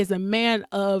part, is a man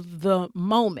of the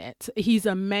moment. He's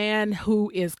a man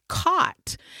who is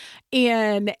caught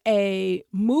in a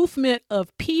movement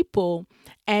of people,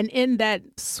 and in that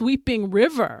sweeping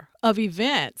river of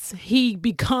events, he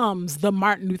becomes the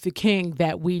Martin Luther King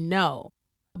that we know.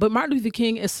 But Martin Luther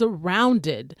King is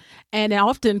surrounded and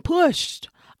often pushed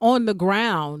on the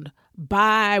ground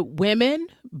by women,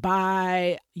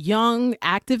 by young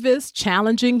activists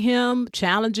challenging him,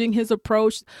 challenging his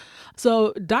approach.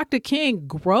 So Dr. King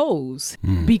grows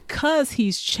because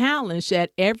he's challenged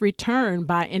at every turn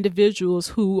by individuals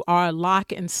who are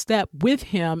lock and step with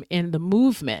him in the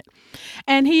movement.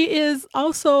 And he is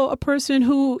also a person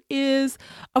who is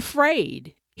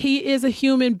afraid. He is a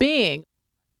human being.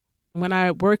 When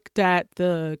I worked at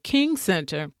the King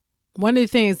Center, one of the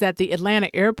things that the Atlanta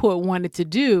airport wanted to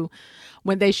do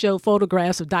when they showed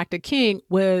photographs of Dr. King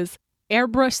was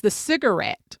airbrush the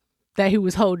cigarette that he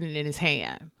was holding in his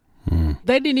hand.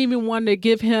 They didn't even want to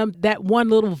give him that one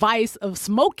little vice of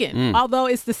smoking, although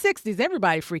it's the 60s.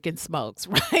 Everybody freaking smokes,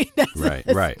 right?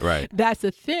 Right. That's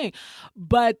a thing.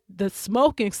 But the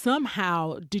smoking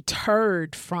somehow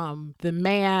deterred from the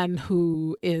man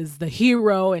who is the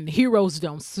hero, and heroes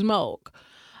don't smoke.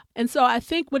 And so I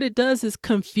think what it does is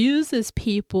confuses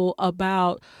people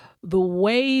about the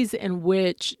ways in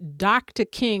which Dr.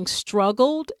 King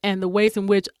struggled and the ways in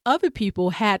which other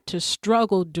people had to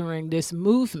struggle during this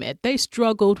movement. They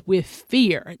struggled with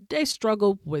fear. They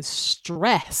struggled with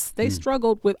stress. They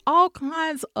struggled with all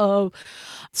kinds of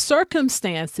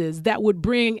circumstances that would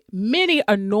bring many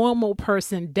a normal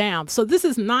person down. So this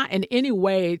is not in any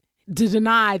way to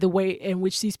deny the way in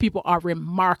which these people are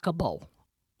remarkable.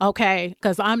 Okay,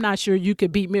 because I'm not sure you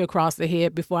could beat me across the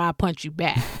head before I punch you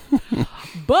back.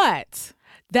 But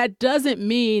that doesn't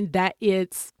mean that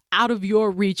it's out of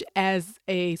your reach as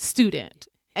a student.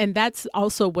 And that's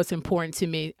also what's important to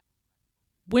me.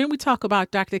 when we talk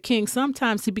about Dr. King,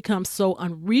 sometimes he becomes so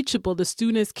unreachable, the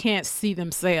students can't see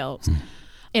themselves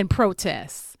in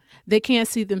protests. They can't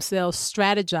see themselves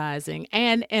strategizing.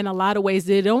 And in a lot of ways,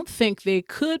 they don't think they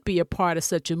could be a part of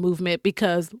such a movement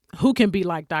because who can be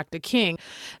like Dr. King?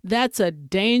 That's a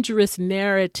dangerous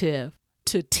narrative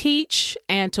to teach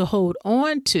and to hold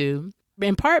on to,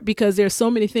 in part because there's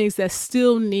so many things that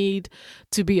still need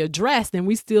to be addressed, and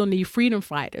we still need freedom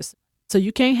fighters. So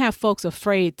you can't have folks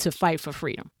afraid to fight for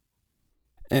freedom.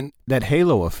 And that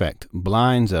halo effect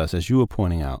blinds us, as you were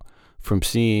pointing out, from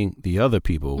seeing the other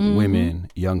people,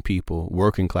 women, young people,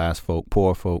 working class folk,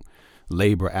 poor folk,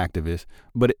 labor activists.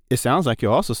 But it sounds like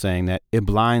you're also saying that it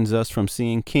blinds us from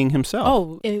seeing King himself.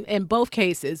 Oh, in both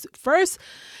cases. First,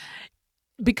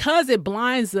 because it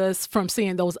blinds us from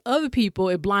seeing those other people,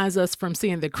 it blinds us from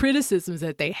seeing the criticisms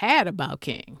that they had about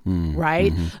King,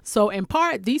 right? So in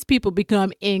part, these people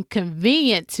become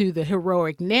inconvenient to the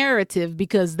heroic narrative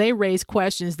because they raise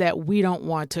questions that we don't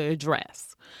want to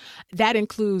address. That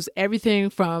includes everything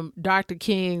from Dr.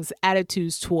 King's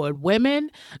attitudes toward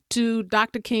women to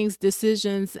Dr. King's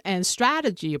decisions and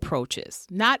strategy approaches.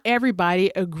 Not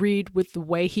everybody agreed with the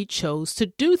way he chose to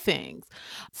do things.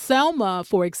 Selma,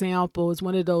 for example, is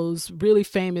one of those really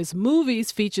famous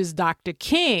movies, features Dr.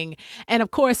 King. And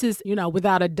of course, it's,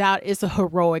 without a doubt, it's a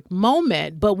heroic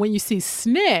moment. But when you see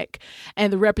SNCC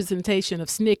and the representation of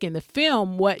SNCC in the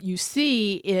film, what you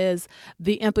see is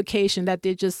the implication that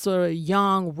they're just sort of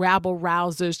young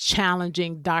rabble-rousers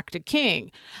challenging Dr.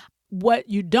 King. What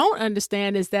you don't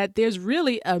understand is that there's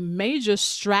really a major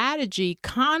strategy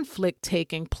conflict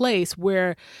taking place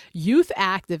where youth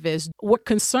activists were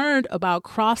concerned about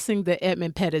crossing the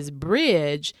Edmund Pettus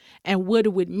Bridge and what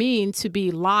it would mean to be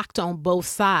locked on both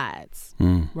sides,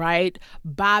 right,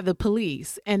 by the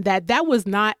police. And that was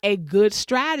not a good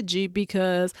strategy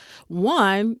because,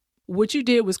 one, what you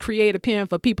did was create a pen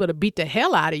for people to beat the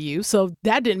hell out of you. So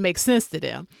that didn't make sense to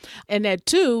them. And that,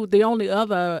 two, the only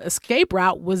other escape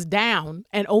route was down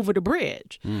and over the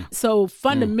bridge. So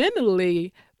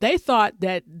fundamentally, they thought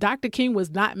that Dr. King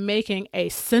was not making a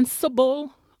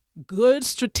sensible, good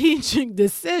strategic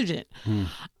decision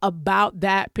about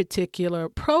that particular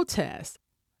protest.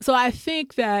 So I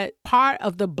think that part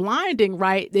of the blinding,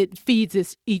 right, it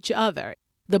feeds each other.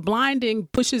 The blinding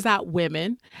pushes out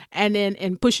women, and then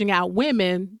in pushing out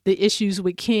women, the issues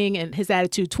with King and his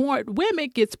attitude toward women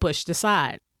gets pushed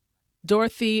aside.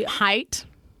 Dorothy Height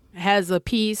has a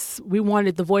piece, We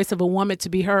Wanted the Voice of a Woman to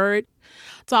Be Heard,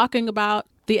 talking about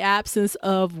the absence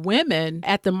of women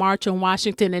at the March on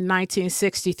Washington in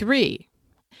 1963.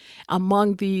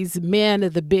 Among these men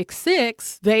of the Big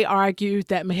Six, they argued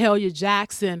that Mahalia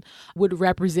Jackson would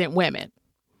represent women.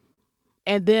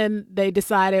 And then they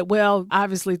decided, well,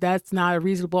 obviously that's not a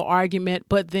reasonable argument.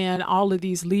 But then all of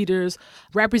these leaders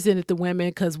represented the women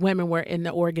because women were in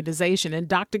the organization. And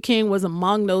Dr. King was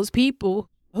among those people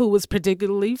who was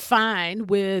particularly fine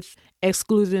with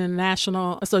excluding the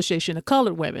National Association of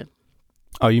Colored Women.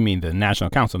 Oh, you mean the National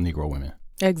Council of Negro Women?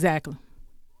 Exactly.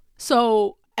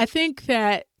 So I think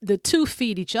that the two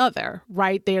feed each other,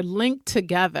 right? They're linked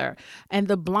together. And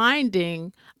the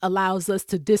blinding allows us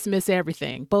to dismiss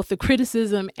everything, both the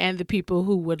criticism and the people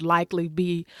who would likely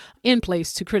be in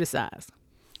place to criticize.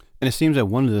 And it seems that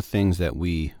one of the things that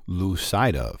we lose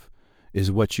sight of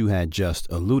is what you had just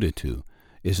alluded to,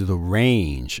 is the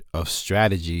range of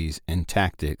strategies and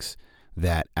tactics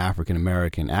that African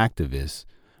American activists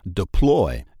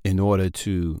deploy in order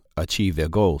to achieve their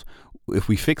goals. If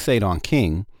we fixate on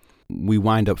King, we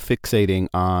wind up fixating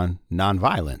on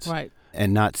nonviolence, right,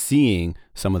 and not seeing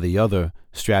some of the other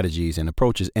strategies and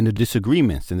approaches and the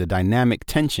disagreements and the dynamic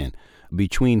tension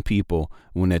between people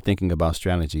when they're thinking about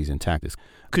strategies and tactics.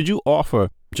 Could you offer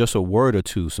just a word or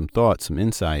two, some thoughts, some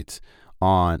insights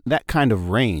on that kind of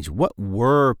range? What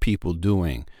were people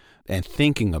doing and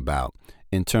thinking about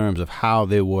in terms of how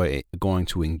they were going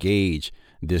to engage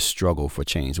this struggle for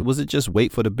change? Was it just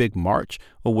wait for the big march,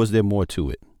 or was there more to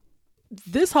it?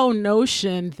 This whole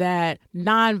notion that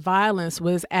nonviolence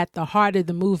was at the heart of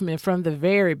the movement from the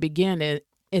very beginning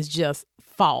is just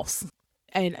false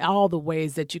in all the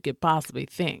ways that you could possibly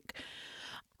think.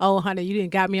 Oh, honey, you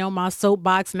didn't got me on my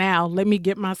soapbox now. Let me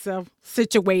get myself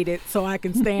situated so I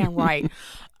can stand right.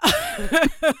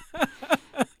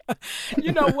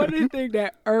 One of the things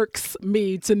that irks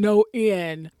me to no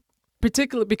end,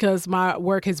 particularly because my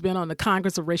work has been on the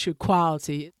Congress of Racial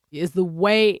Equality, is the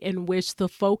way in which the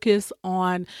focus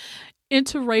on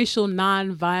interracial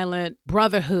nonviolent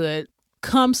brotherhood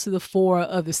comes to the fore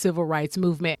of the civil rights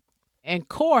movement. And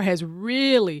CORE has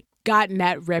really gotten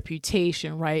that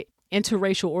reputation, right?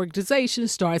 Interracial organization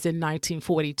starts in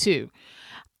 1942.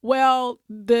 Well,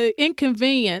 the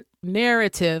inconvenient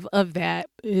narrative of that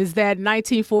is that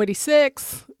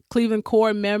 1946, Cleveland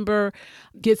Corps member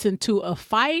gets into a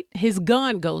fight, his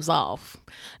gun goes off.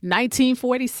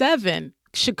 1947,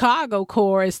 Chicago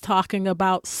Corps is talking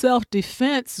about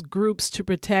self-defense groups to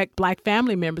protect Black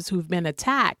family members who've been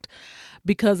attacked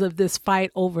because of this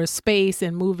fight over space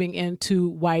and moving into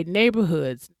white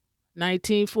neighborhoods.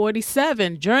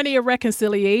 1947, Journey of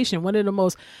Reconciliation, one of the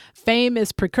most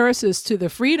famous precursors to the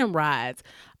Freedom Rides.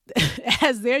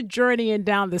 As they're journeying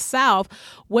down the South,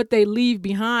 what they leave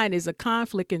behind is a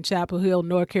conflict in Chapel Hill,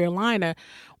 North Carolina,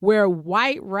 where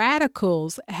white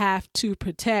radicals have to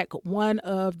protect one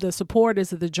of the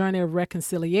supporters of the Journey of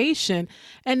Reconciliation.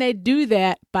 And they do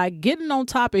that by getting on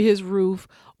top of his roof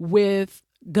with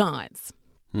guns.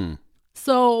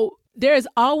 So there's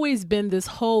always been this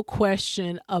whole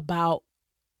question about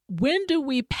when do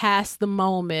we pass the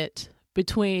moment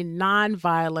between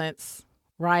nonviolence,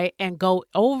 right, and go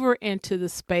over into the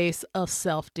space of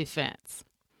self-defense,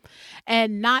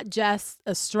 and not just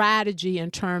a strategy in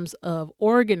terms of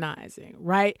organizing,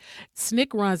 right?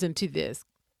 SNCC runs into this.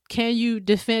 Can you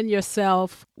defend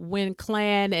yourself when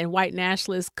Klan and white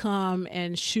nationalists come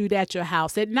and shoot at your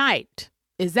house at night?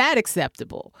 Is that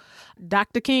acceptable?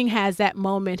 Dr. King has that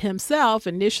moment himself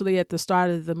initially at the start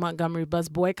of the Montgomery bus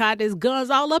boycott. There's guns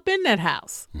all up in that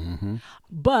house.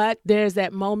 But there's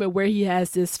that moment where he has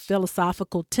this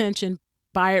philosophical tension.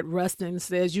 Bayard Rustin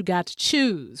says you got to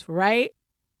choose, right?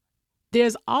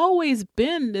 There's always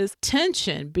been this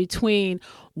tension between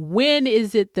when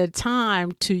is it the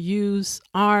time to use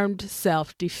armed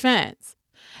self-defense.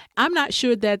 I'm not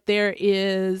sure that there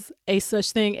is a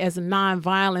such thing as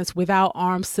nonviolence without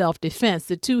armed self-defense.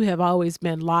 The two have always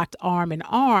been locked arm in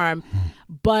arm,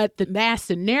 but the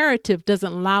master narrative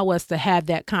doesn't allow us to have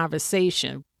that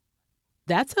conversation.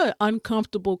 That's an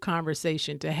uncomfortable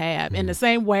conversation to have, in the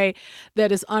same way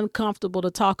that it's uncomfortable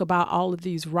to talk about all of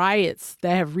these riots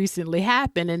that have recently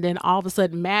happened, and then all of a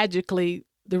sudden, magically,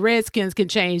 the Redskins can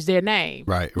change their name.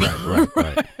 Right.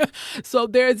 So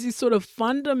there's these sort of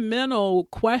fundamental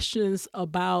questions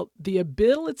about the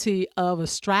ability of a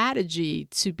strategy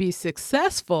to be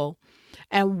successful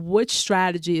and which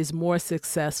strategy is more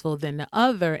successful than the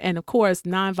other. And of course,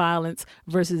 nonviolence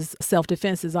versus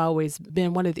self-defense has always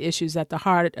been one of the issues at the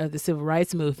heart of the civil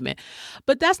rights movement.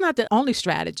 But that's not the only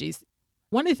strategies.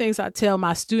 One of the things I tell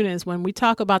my students when we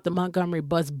talk about the Montgomery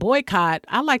bus boycott,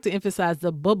 I like to emphasize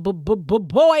the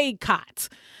boycott.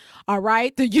 All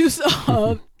right, the use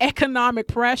of economic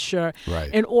pressure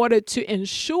in order to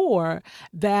ensure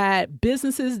that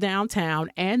businesses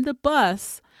downtown and the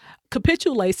bus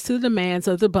capitulates to the demands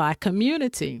of the Black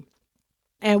community.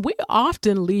 And we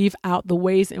often leave out the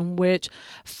ways in which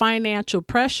financial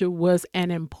pressure was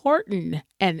an important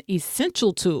and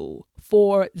essential tool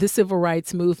for the civil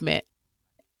rights movement.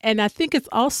 And I think it's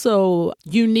also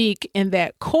unique in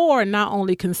that CORE not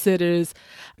only considers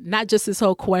not just this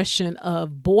whole question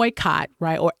of boycott,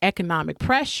 right, or economic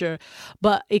pressure,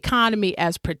 but economy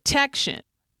as protection.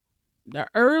 The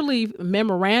early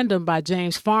memorandum by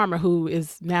James Farmer, who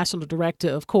is national director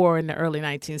of CORE in the early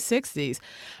 1960s,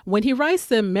 when he writes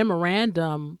the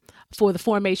memorandum for the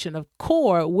formation of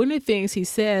CORE, one of the things he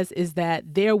says is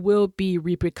that there will be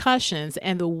repercussions,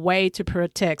 and the way to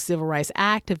protect civil rights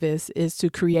activists is to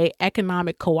create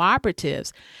economic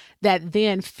cooperatives that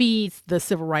then feeds the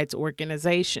civil rights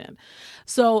organization.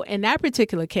 So in that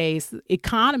particular case,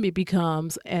 economy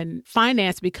becomes and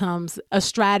finance becomes a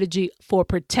strategy for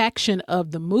protection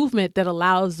of the movement that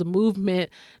allows the movement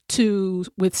to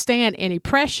withstand any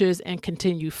pressures and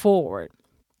continue forward.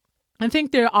 I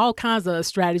think there are all kinds of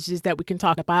strategies that we can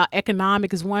talk about.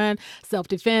 Economic is one,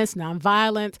 self-defense,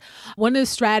 nonviolence. One of the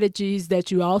strategies that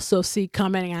you also see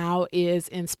coming out is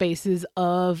in spaces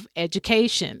of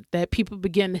education, that people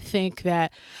begin to think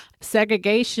that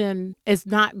segregation is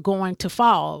not going to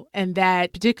fall, and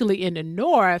that particularly in the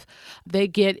North, they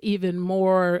get even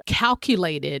more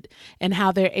calculated in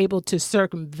how they're able to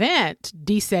circumvent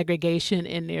desegregation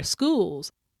in their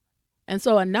schools. And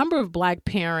so a number of Black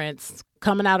parents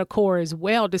coming out of CORE as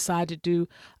well decide to do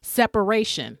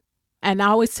separation. And I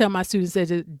always tell my students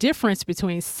there's a difference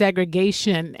between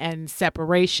segregation and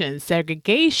separation.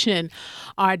 Segregation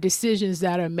are decisions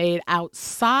that are made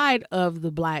outside of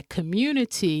the Black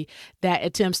community that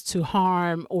attempts to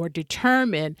harm or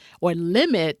determine or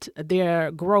limit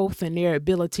their growth and their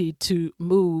ability to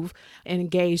move and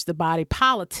engage the body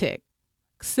politic.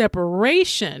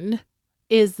 Separation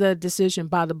is the decision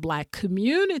by the Black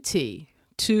community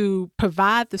to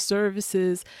provide the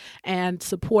services and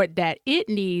support that it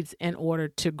needs in order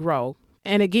to grow.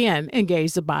 And again,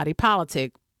 engage the body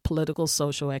politic. political,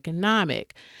 social,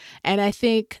 economic. And I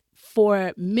think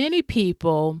for many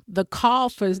people, the call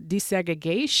for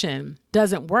desegregation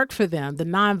doesn't work for them. The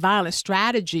nonviolent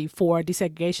strategy for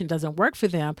desegregation doesn't work for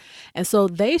them. And so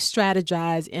they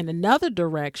strategize in another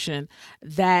direction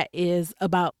that is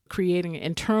about creating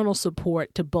internal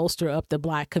support to bolster up the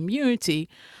Black community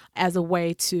as a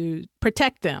way to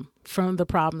protect them from the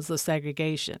problems of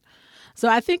segregation. So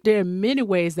I think there are many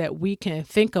ways that we can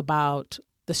think about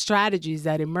the strategies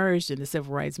that emerged in the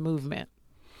civil rights movement.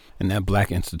 And that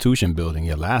Black institution building,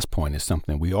 your last point, is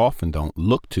something we often don't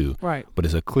look to, right, but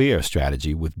is a clear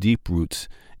strategy with deep roots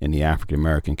in the African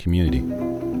American community.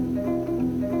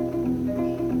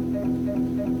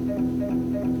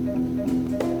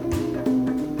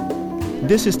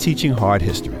 This is Teaching Hard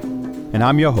History, and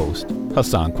I'm your host,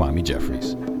 Hassan Kwame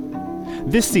Jeffries.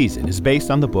 This season is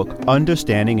based on the book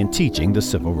Understanding and Teaching the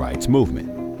Civil Rights Movement.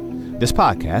 This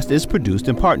podcast is produced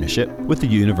in partnership with the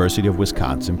University of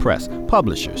Wisconsin Press,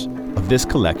 publishers of this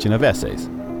collection of essays,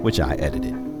 which I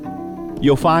edited.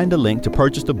 You'll find a link to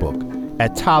purchase the book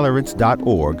at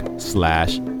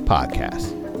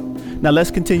tolerance.org/podcast. Now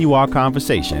let's continue our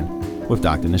conversation with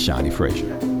Dr. Nashani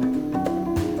Frazier.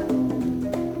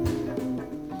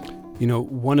 You know,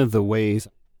 one of the ways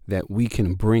that we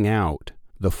can bring out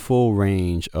the full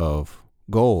range of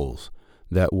goals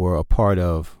that were a part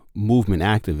of movement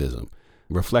activism,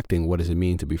 reflecting what does it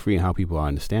mean to be free and how people are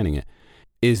understanding it,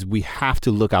 is we have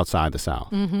to look outside the South.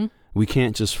 Mm-hmm. We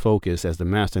can't just focus, as the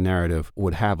master narrative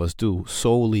would have us do,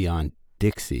 solely on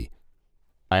Dixie.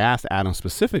 I asked Adam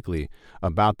specifically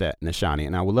about that, Nashani,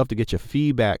 and I would love to get your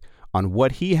feedback on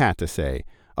what he had to say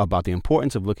about the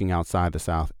importance of looking outside the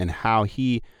South and how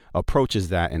he approaches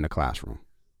that in the classroom.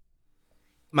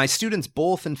 My students,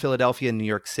 both in Philadelphia and New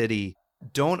York City,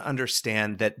 don't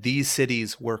understand that these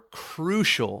cities were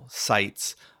crucial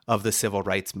sites of the civil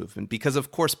rights movement because, of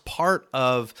course, part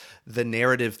of the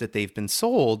narrative that they've been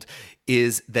sold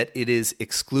is that it is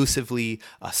exclusively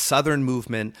a Southern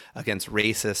movement against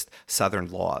racist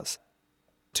Southern laws.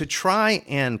 To try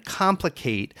and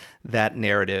complicate that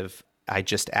narrative, I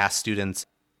just asked students,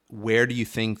 where do you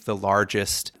think the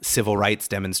largest civil rights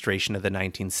demonstration of the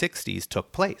 1960s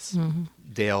took place? Mm-hmm.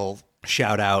 They'll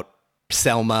shout out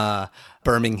Selma,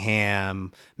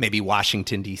 Birmingham, maybe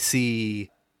Washington, D.C.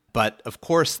 But of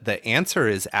course, the answer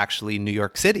is actually New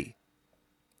York City.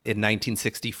 In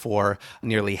 1964,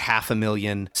 nearly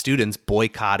 500,000 students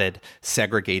boycotted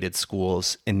segregated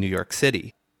schools in New York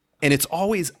City. And it's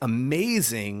always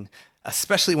amazing,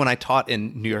 especially when I taught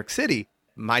in New York City,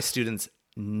 my students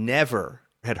never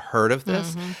had heard of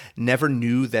this, never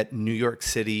knew that New York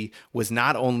City was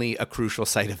not only a crucial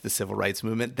site of the civil rights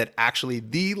movement, that actually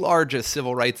the largest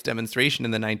civil rights demonstration in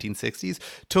the 1960s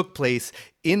took place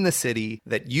in the city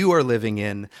that you are living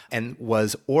in and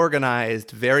was organized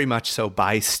very much so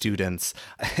by students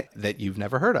that you've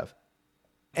never heard of.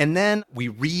 And then we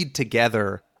read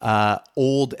together an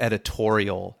old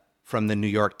editorial from the New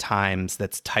York Times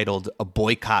that's titled "A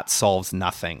Boycott Solves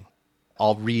Nothing."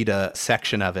 I'll read a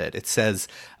section of it. It says,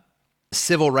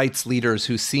 civil rights leaders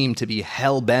who seem to be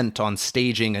hell-bent on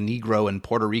staging a Negro and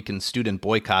Puerto Rican student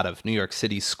boycott of New York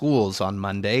City schools on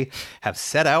Monday have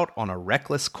set out on a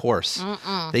reckless course.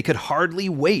 They could hardly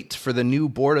wait for the new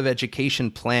Board of Education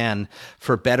plan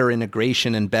for better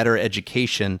integration and better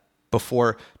education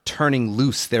before turning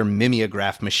loose their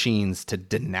mimeograph machines to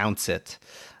denounce it.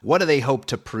 What do they hope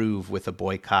to prove with a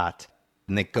boycott?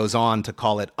 And it goes on to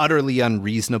call it utterly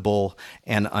unreasonable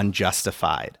and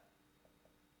unjustified.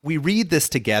 We read this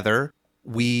together.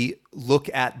 We look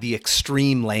at the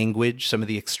extreme language, some of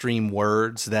the extreme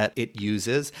words that it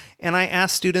uses, and I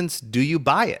ask students, do you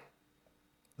buy it?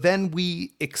 Then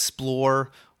we explore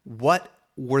what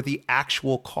were the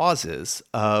actual causes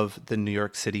of the New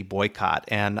York City boycott,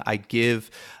 and I give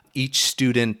each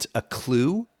student a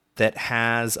clue that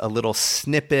has a little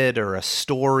snippet or a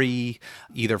story,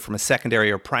 either from a secondary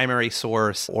or primary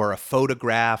source, or a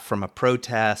photograph from a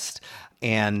protest.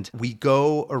 And we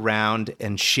go around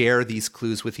and share these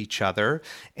clues with each other,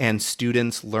 and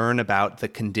students learn about the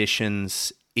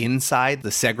conditions inside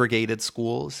the segregated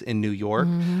schools in New York,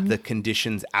 the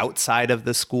conditions outside of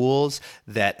the schools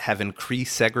that have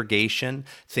increased segregation,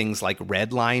 things like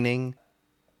redlining.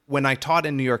 When I taught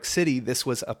in New York City, this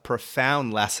was a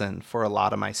profound lesson for a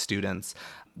lot of my students.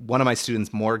 One of my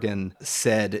students, Morgan,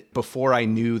 said, before I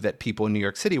knew that people in New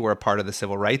York City were a part of the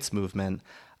civil rights movement,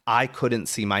 I couldn't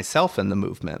see myself in the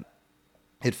movement.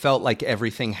 It felt like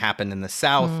everything happened in the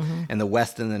South, and the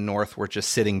West and the North were just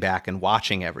sitting back and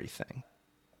watching everything.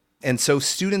 And so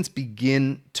students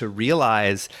begin to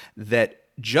realize that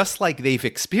just like they've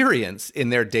experienced in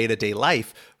their day-to-day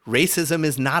life, racism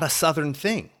is not a Southern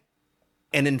thing.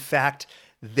 And in fact,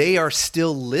 they are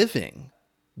still living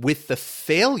with the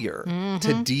failure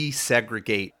to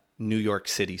desegregate New York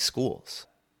City schools.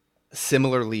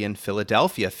 Similarly, in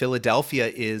Philadelphia,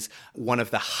 Philadelphia is one of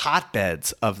the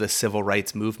hotbeds of the civil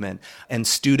rights movement, and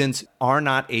students are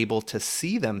not able to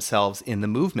see themselves in the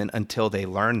movement until they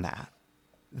learn that.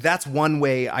 That's one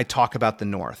way I talk about the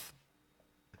North.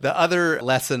 The other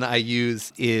lesson I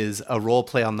use is a role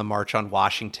play on the March on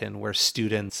Washington, where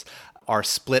students are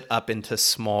split up into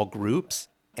small groups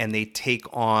and they take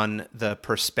on the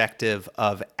perspective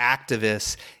of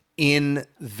activists in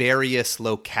various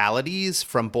localities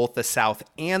from both the South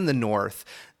and the North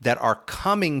that are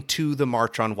coming to the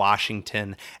March on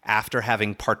Washington after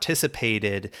having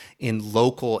participated in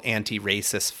local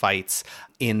anti-racist fights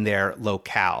in their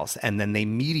locales. And then they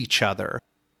meet each other.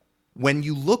 When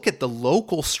you look at the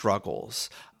local struggles,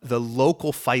 the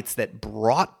local fights that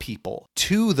brought people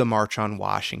to the March on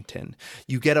Washington,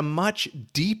 you get a much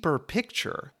deeper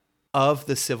picture of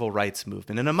the civil rights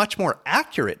movement and a much more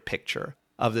accurate picture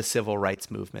of the civil rights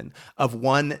movement, of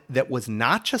one that was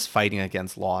not just fighting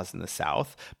against laws in the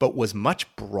South, but was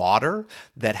much broader,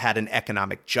 that had an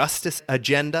economic justice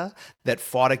agenda, that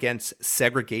fought against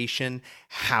segregation,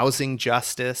 housing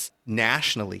justice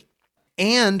nationally,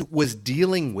 and was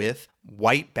dealing with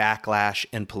white backlash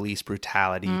and police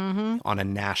brutality on a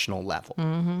national level.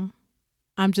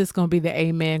 I'm just going to be the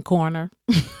amen corner.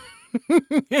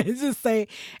 Just say,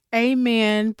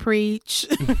 amen, preach.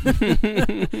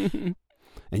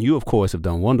 And you, of course, have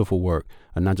done wonderful work,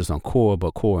 not just on CORE,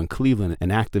 but CORE in Cleveland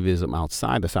and activism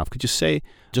outside the South. Could you say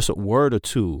just a word or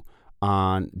two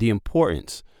on the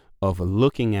importance of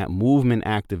looking at movement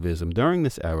activism during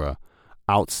this era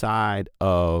outside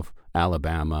of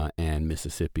Alabama and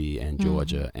Mississippi and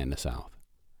Georgia and the South?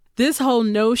 This whole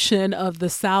notion of the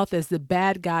South as the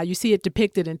bad guy, you see it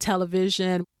depicted in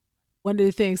television. One of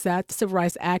the things that civil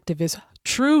rights activists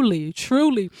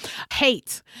truly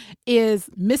hate is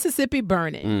Mississippi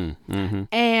burning.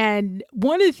 And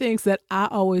one of the things that I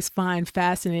always find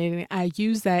fascinating, I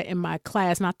use that in my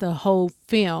class, not the whole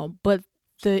film, but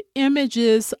the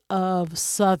images of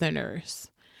Southerners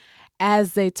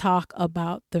as they talk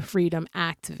about the freedom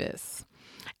activists.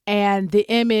 And the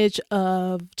image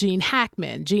of Gene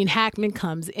Hackman. Gene Hackman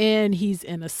comes in, he's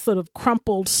in a sort of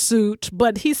crumpled suit,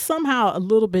 but he's somehow a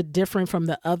little bit different from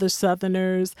the other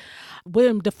Southerners.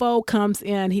 William Dafoe comes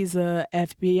in, he's a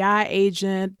FBI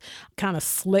agent, kind of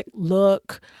slick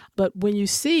look. But when you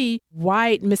see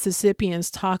white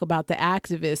Mississippians talk about the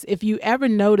activists, if you ever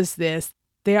notice this,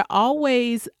 they're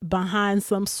always behind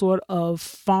some sort of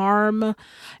farm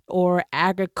or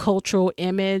agricultural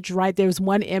image, right? There's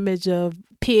one image of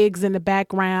pigs in the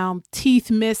background,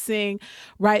 teeth missing,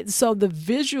 right? So the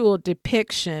visual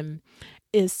depiction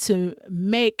is to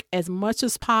make as much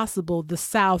as possible the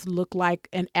South look like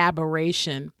an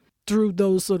aberration through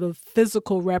those sort of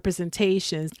physical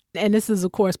representations. And this is,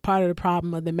 of course, part of the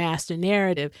problem of the master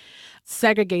narrative.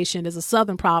 Segregation is a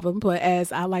Southern problem, but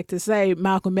as I like to say,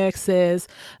 Malcolm X says,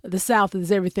 the South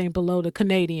is everything below the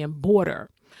Canadian border.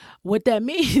 What that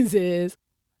means is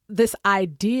this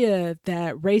idea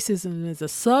that racism is a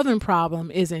Southern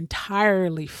problem is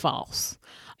entirely false.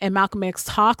 And Malcolm X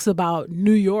talks about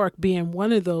New York being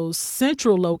one of those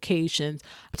central locations,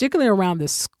 particularly around the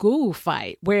school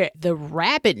fight, where the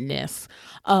rabidness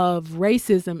of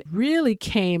racism really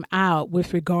came out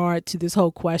with regard to this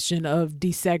whole question of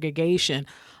desegregation.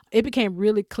 It became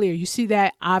really clear. You see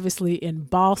that obviously in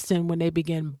Boston when they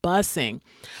began busing.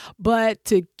 But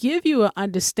to give you an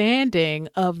understanding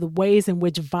of the ways in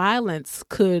which violence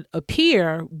could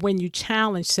appear when you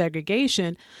challenge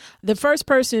segregation, the first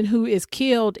person who is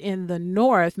killed in the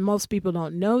North, most people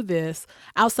don't know this,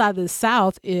 outside of the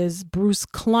South is Bruce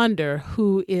Clunder,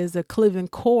 who is a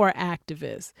Cleveland CORE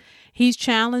activist. He's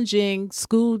challenging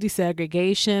school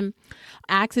desegregation.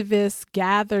 Activists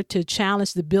gather to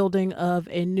challenge the building of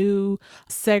a new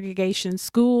segregation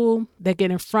school. They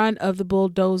get in front of the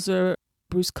bulldozer.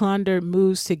 Bruce Clunder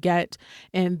moves to get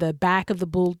in the back of the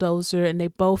bulldozer, and they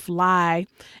both lie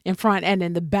in front and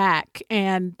in the back.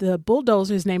 And the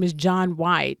bulldozer's name is John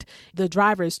White. The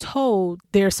driver is told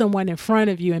there's someone in front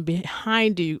of you and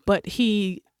behind you, but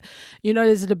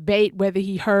there's a debate whether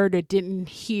he heard or didn't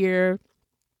hear.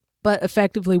 But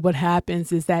effectively what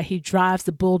happens is that he drives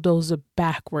the bulldozer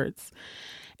backwards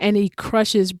and he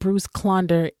crushes Bruce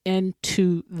Clunder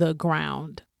into the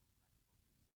ground.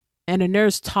 And a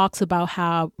nurse talks about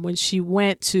how when she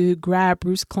went to grab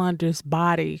Bruce Clunder's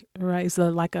body, right, so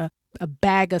like a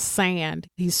bag of sand,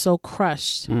 he's so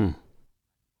crushed.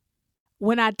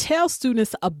 When I tell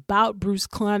students about Bruce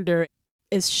Clunder,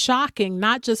 it's shocking,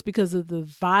 not just because of the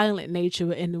violent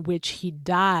nature in which he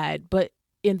died, but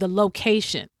in the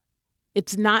location.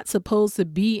 It's not supposed to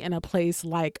be in a place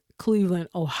like Cleveland,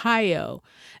 Ohio,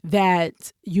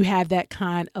 that you have that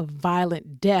kind of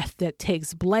violent death that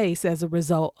takes place as a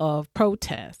result of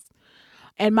protests.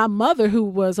 And my mother, who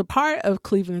was a part of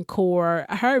Cleveland Corps,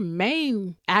 her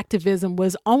main activism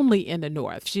was only in the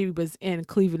North. She was in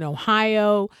Cleveland,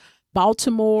 Ohio,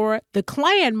 Baltimore. The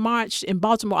Klan marched in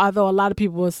Baltimore, although a lot of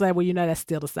people will say, well, that's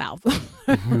still the South.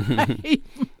 Right?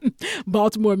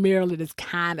 Baltimore, Maryland is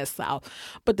kind of South.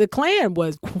 But the Klan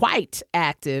was quite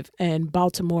active in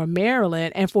Baltimore,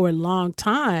 Maryland. And for a long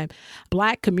time,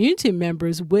 Black community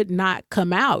members would not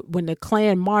come out when the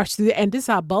Klan marched through. And this is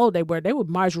how bold they were. They would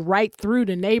march right through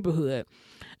the neighborhood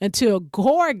until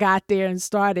Gore got there and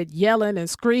started yelling and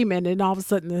screaming. And all of a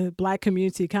sudden, the Black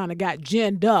community kind of got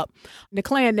ginned up. The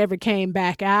Klan never came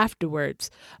back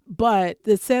afterwards. But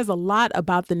it says a lot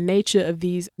about the nature of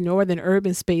these northern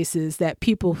urban spaces that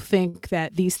people think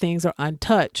that these things are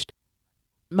untouched.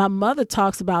 My mother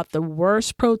talks about the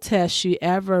worst protest she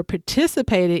ever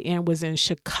participated in was in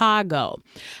Chicago.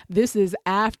 This is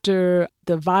after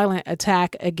the violent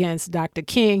attack against Dr.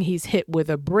 King. He's hit with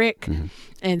a brick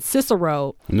and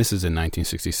Cicero. And this is in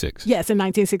 1966. Yes, in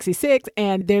 1966.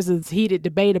 And there's a heated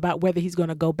debate about whether he's going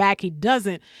to go back. He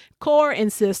doesn't. Corps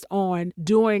insists on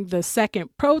doing the second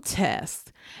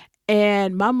protest.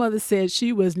 And my mother said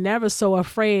she was never so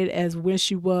afraid as when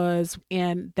she was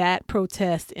in that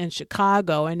protest in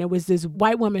Chicago. And there was this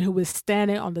white woman who was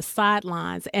standing on the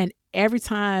sidelines, and every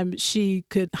time she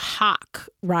could hawk,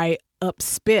 right, up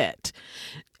spit.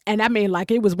 And I mean, like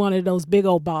it was one of those big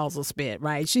old balls of spit,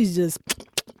 right? She's just,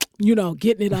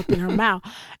 getting it up in her mouth.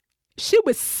 She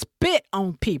would spit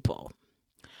on people.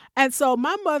 And so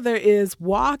my mother is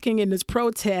walking in this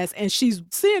protest, and she's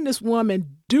seeing this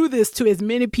woman do this to as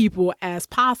many people as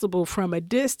possible from a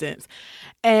distance.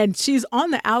 And she's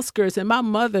on the outskirts. And my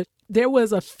mother, there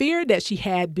was a fear that she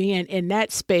had being in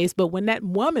that space. But when that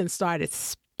woman started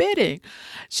spitting,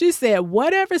 she said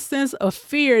whatever sense of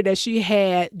fear that she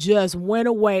had just went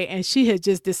away. And she had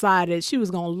just decided she was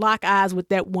going to lock eyes with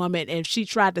that woman. And if she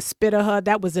tried to spit at her,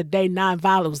 that was the day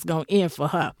nonviolence was going to end for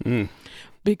her.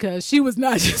 Because she was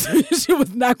not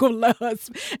going to let her.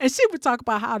 And she would talk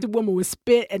about how the woman would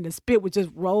spit and the spit would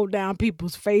just roll down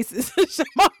people's faces.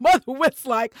 My mother was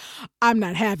like, I'm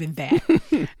not having that.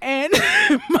 And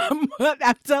my mother,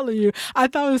 I'm telling you, I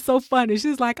thought it was so funny.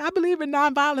 She's like, I believe in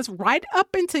nonviolence right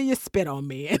up until you spit on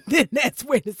me. And then that's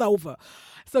when it's over.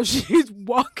 So she's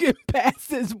walking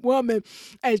past this woman,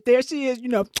 and there she is,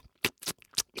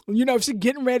 she's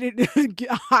getting ready to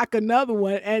hawk another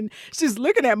one. And she's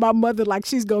looking at my mother like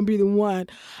she's going to be the one.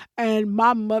 And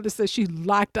my mother said she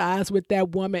locked eyes with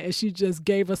that woman, and she just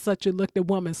gave her such a look. The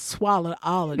woman swallowed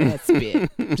all of that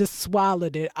spit, just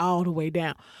swallowed it all the way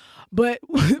down. But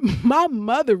my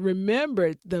mother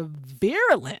remembered the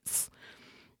virulence,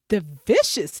 the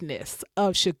viciousness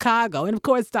of Chicago. And of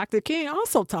course, Dr. King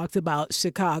also talked about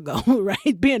Chicago,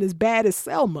 right? Being as bad as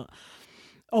Selma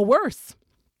or worse.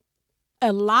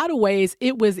 A lot of ways,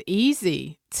 it was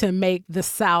easy to make the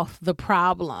South the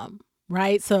problem,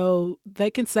 right? So they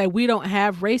can say, we don't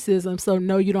have racism, so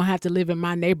no, you don't have to live in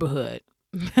my neighborhood.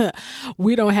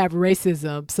 We don't have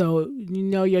racism, so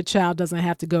your child doesn't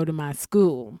have to go to my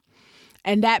school.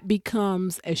 And that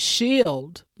becomes a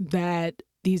shield that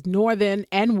these northern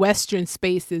and western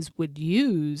spaces would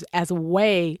use as a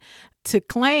way to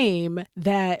claim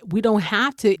that we don't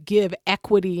have to give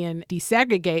equity and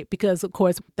desegregate, because, of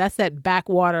course, that's that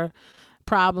backwater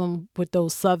problem with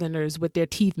those Southerners with their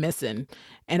teeth missing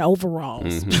and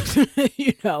overalls,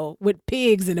 with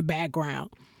pigs in the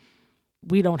background.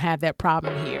 We don't have that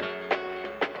problem here.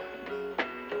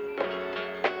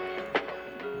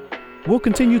 We'll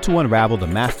continue to unravel the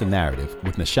master narrative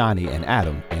with Nashani and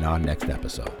Adam in our next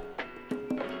episode.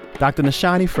 Dr.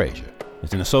 Nashani Frazier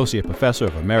is an associate professor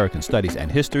of American Studies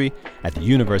and History at the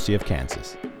University of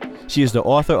Kansas. She is the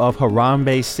author of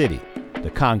Harambe City,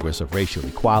 the Congress of Racial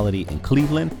Equality in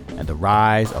Cleveland and the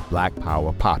Rise of Black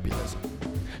Power Populism.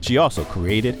 She also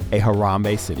created a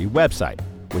Harambe City website,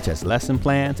 which has lesson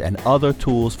plans and other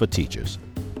tools for teachers.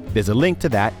 There's a link to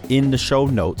that in the show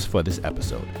notes for this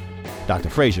episode. Dr.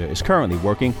 Frazier is currently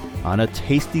working on a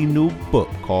tasty new book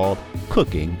called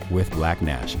Cooking with Black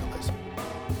Nationalism.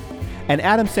 And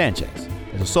Adam Sanchez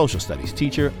is a social studies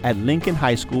teacher at Lincoln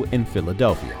High School in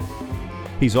Philadelphia.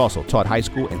 He's also taught high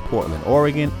school in Portland,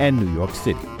 Oregon, and New York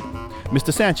City.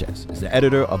 Mr. Sanchez is the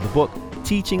editor of the book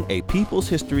Teaching a People's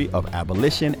History of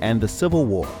Abolition and the Civil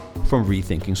War from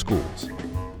Rethinking Schools.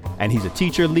 And he's a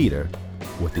teacher leader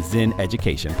with the Zen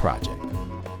Education Project.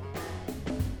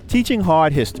 Teaching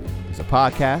Hard History is a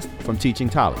podcast from Teaching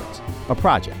Tolerance, a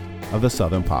project of the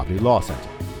Southern Poverty Law Center.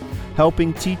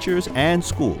 helping teachers and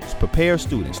schools prepare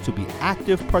students to be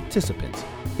active participants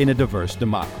in a diverse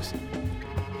democracy.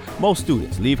 Most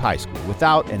students leave high school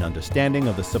without an understanding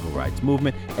of the civil rights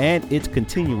movement and its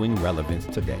continuing relevance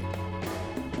today.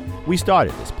 We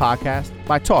started this podcast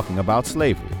by talking about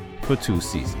slavery for 2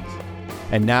 seasons,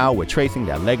 and now we're tracing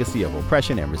that legacy of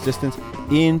oppression and resistance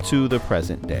into the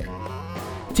present day.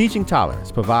 Teaching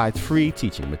Tolerance provides free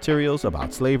teaching materials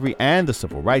about slavery and the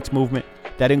civil rights movement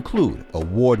that include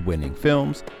award-winning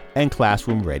films and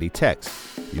classroom-ready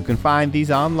texts. You can find these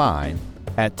online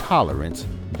at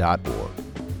tolerance.org.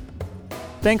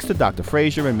 Thanks to Dr.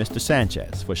 Frazier and Mr.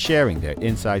 Sanchez for sharing their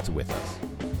insights with us.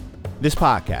 This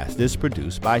podcast is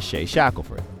produced by Shay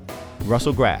Shackelford.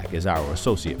 Russell Gregg is our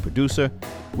associate producer,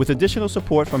 with additional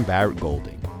support from Barrett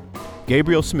Golding.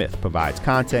 Gabriel Smith provides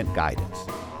content guidance.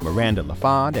 Miranda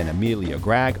LaFond and Amelia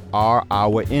Gregg are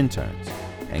our interns,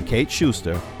 and Kate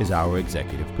Schuster is our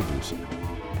executive producer.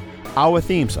 Our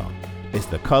theme song is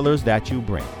The Colors That You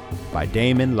Bring by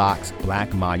Damon Locke's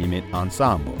Black Monument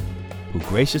Ensemble, who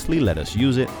graciously let us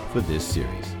use it for this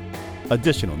series.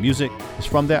 Additional music is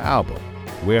from their album,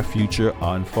 Where Future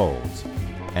Unfolds,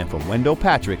 and from Wendell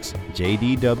Patrick's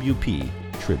JDWP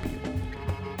Tribute.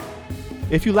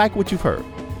 If you like what you've heard,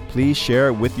 please share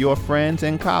it with your friends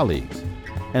and colleagues,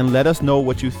 and let us know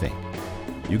what you think.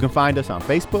 You can find us on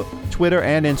Facebook, Twitter,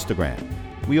 and Instagram.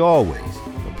 We always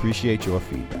appreciate your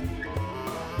feedback.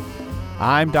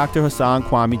 I'm Dr. Hassan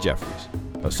Kwame Jeffries,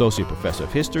 Associate Professor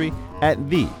of History at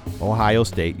The Ohio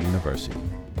State University,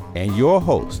 and your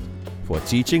host for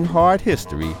Teaching Hard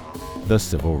History, the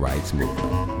Civil Rights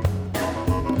Movement.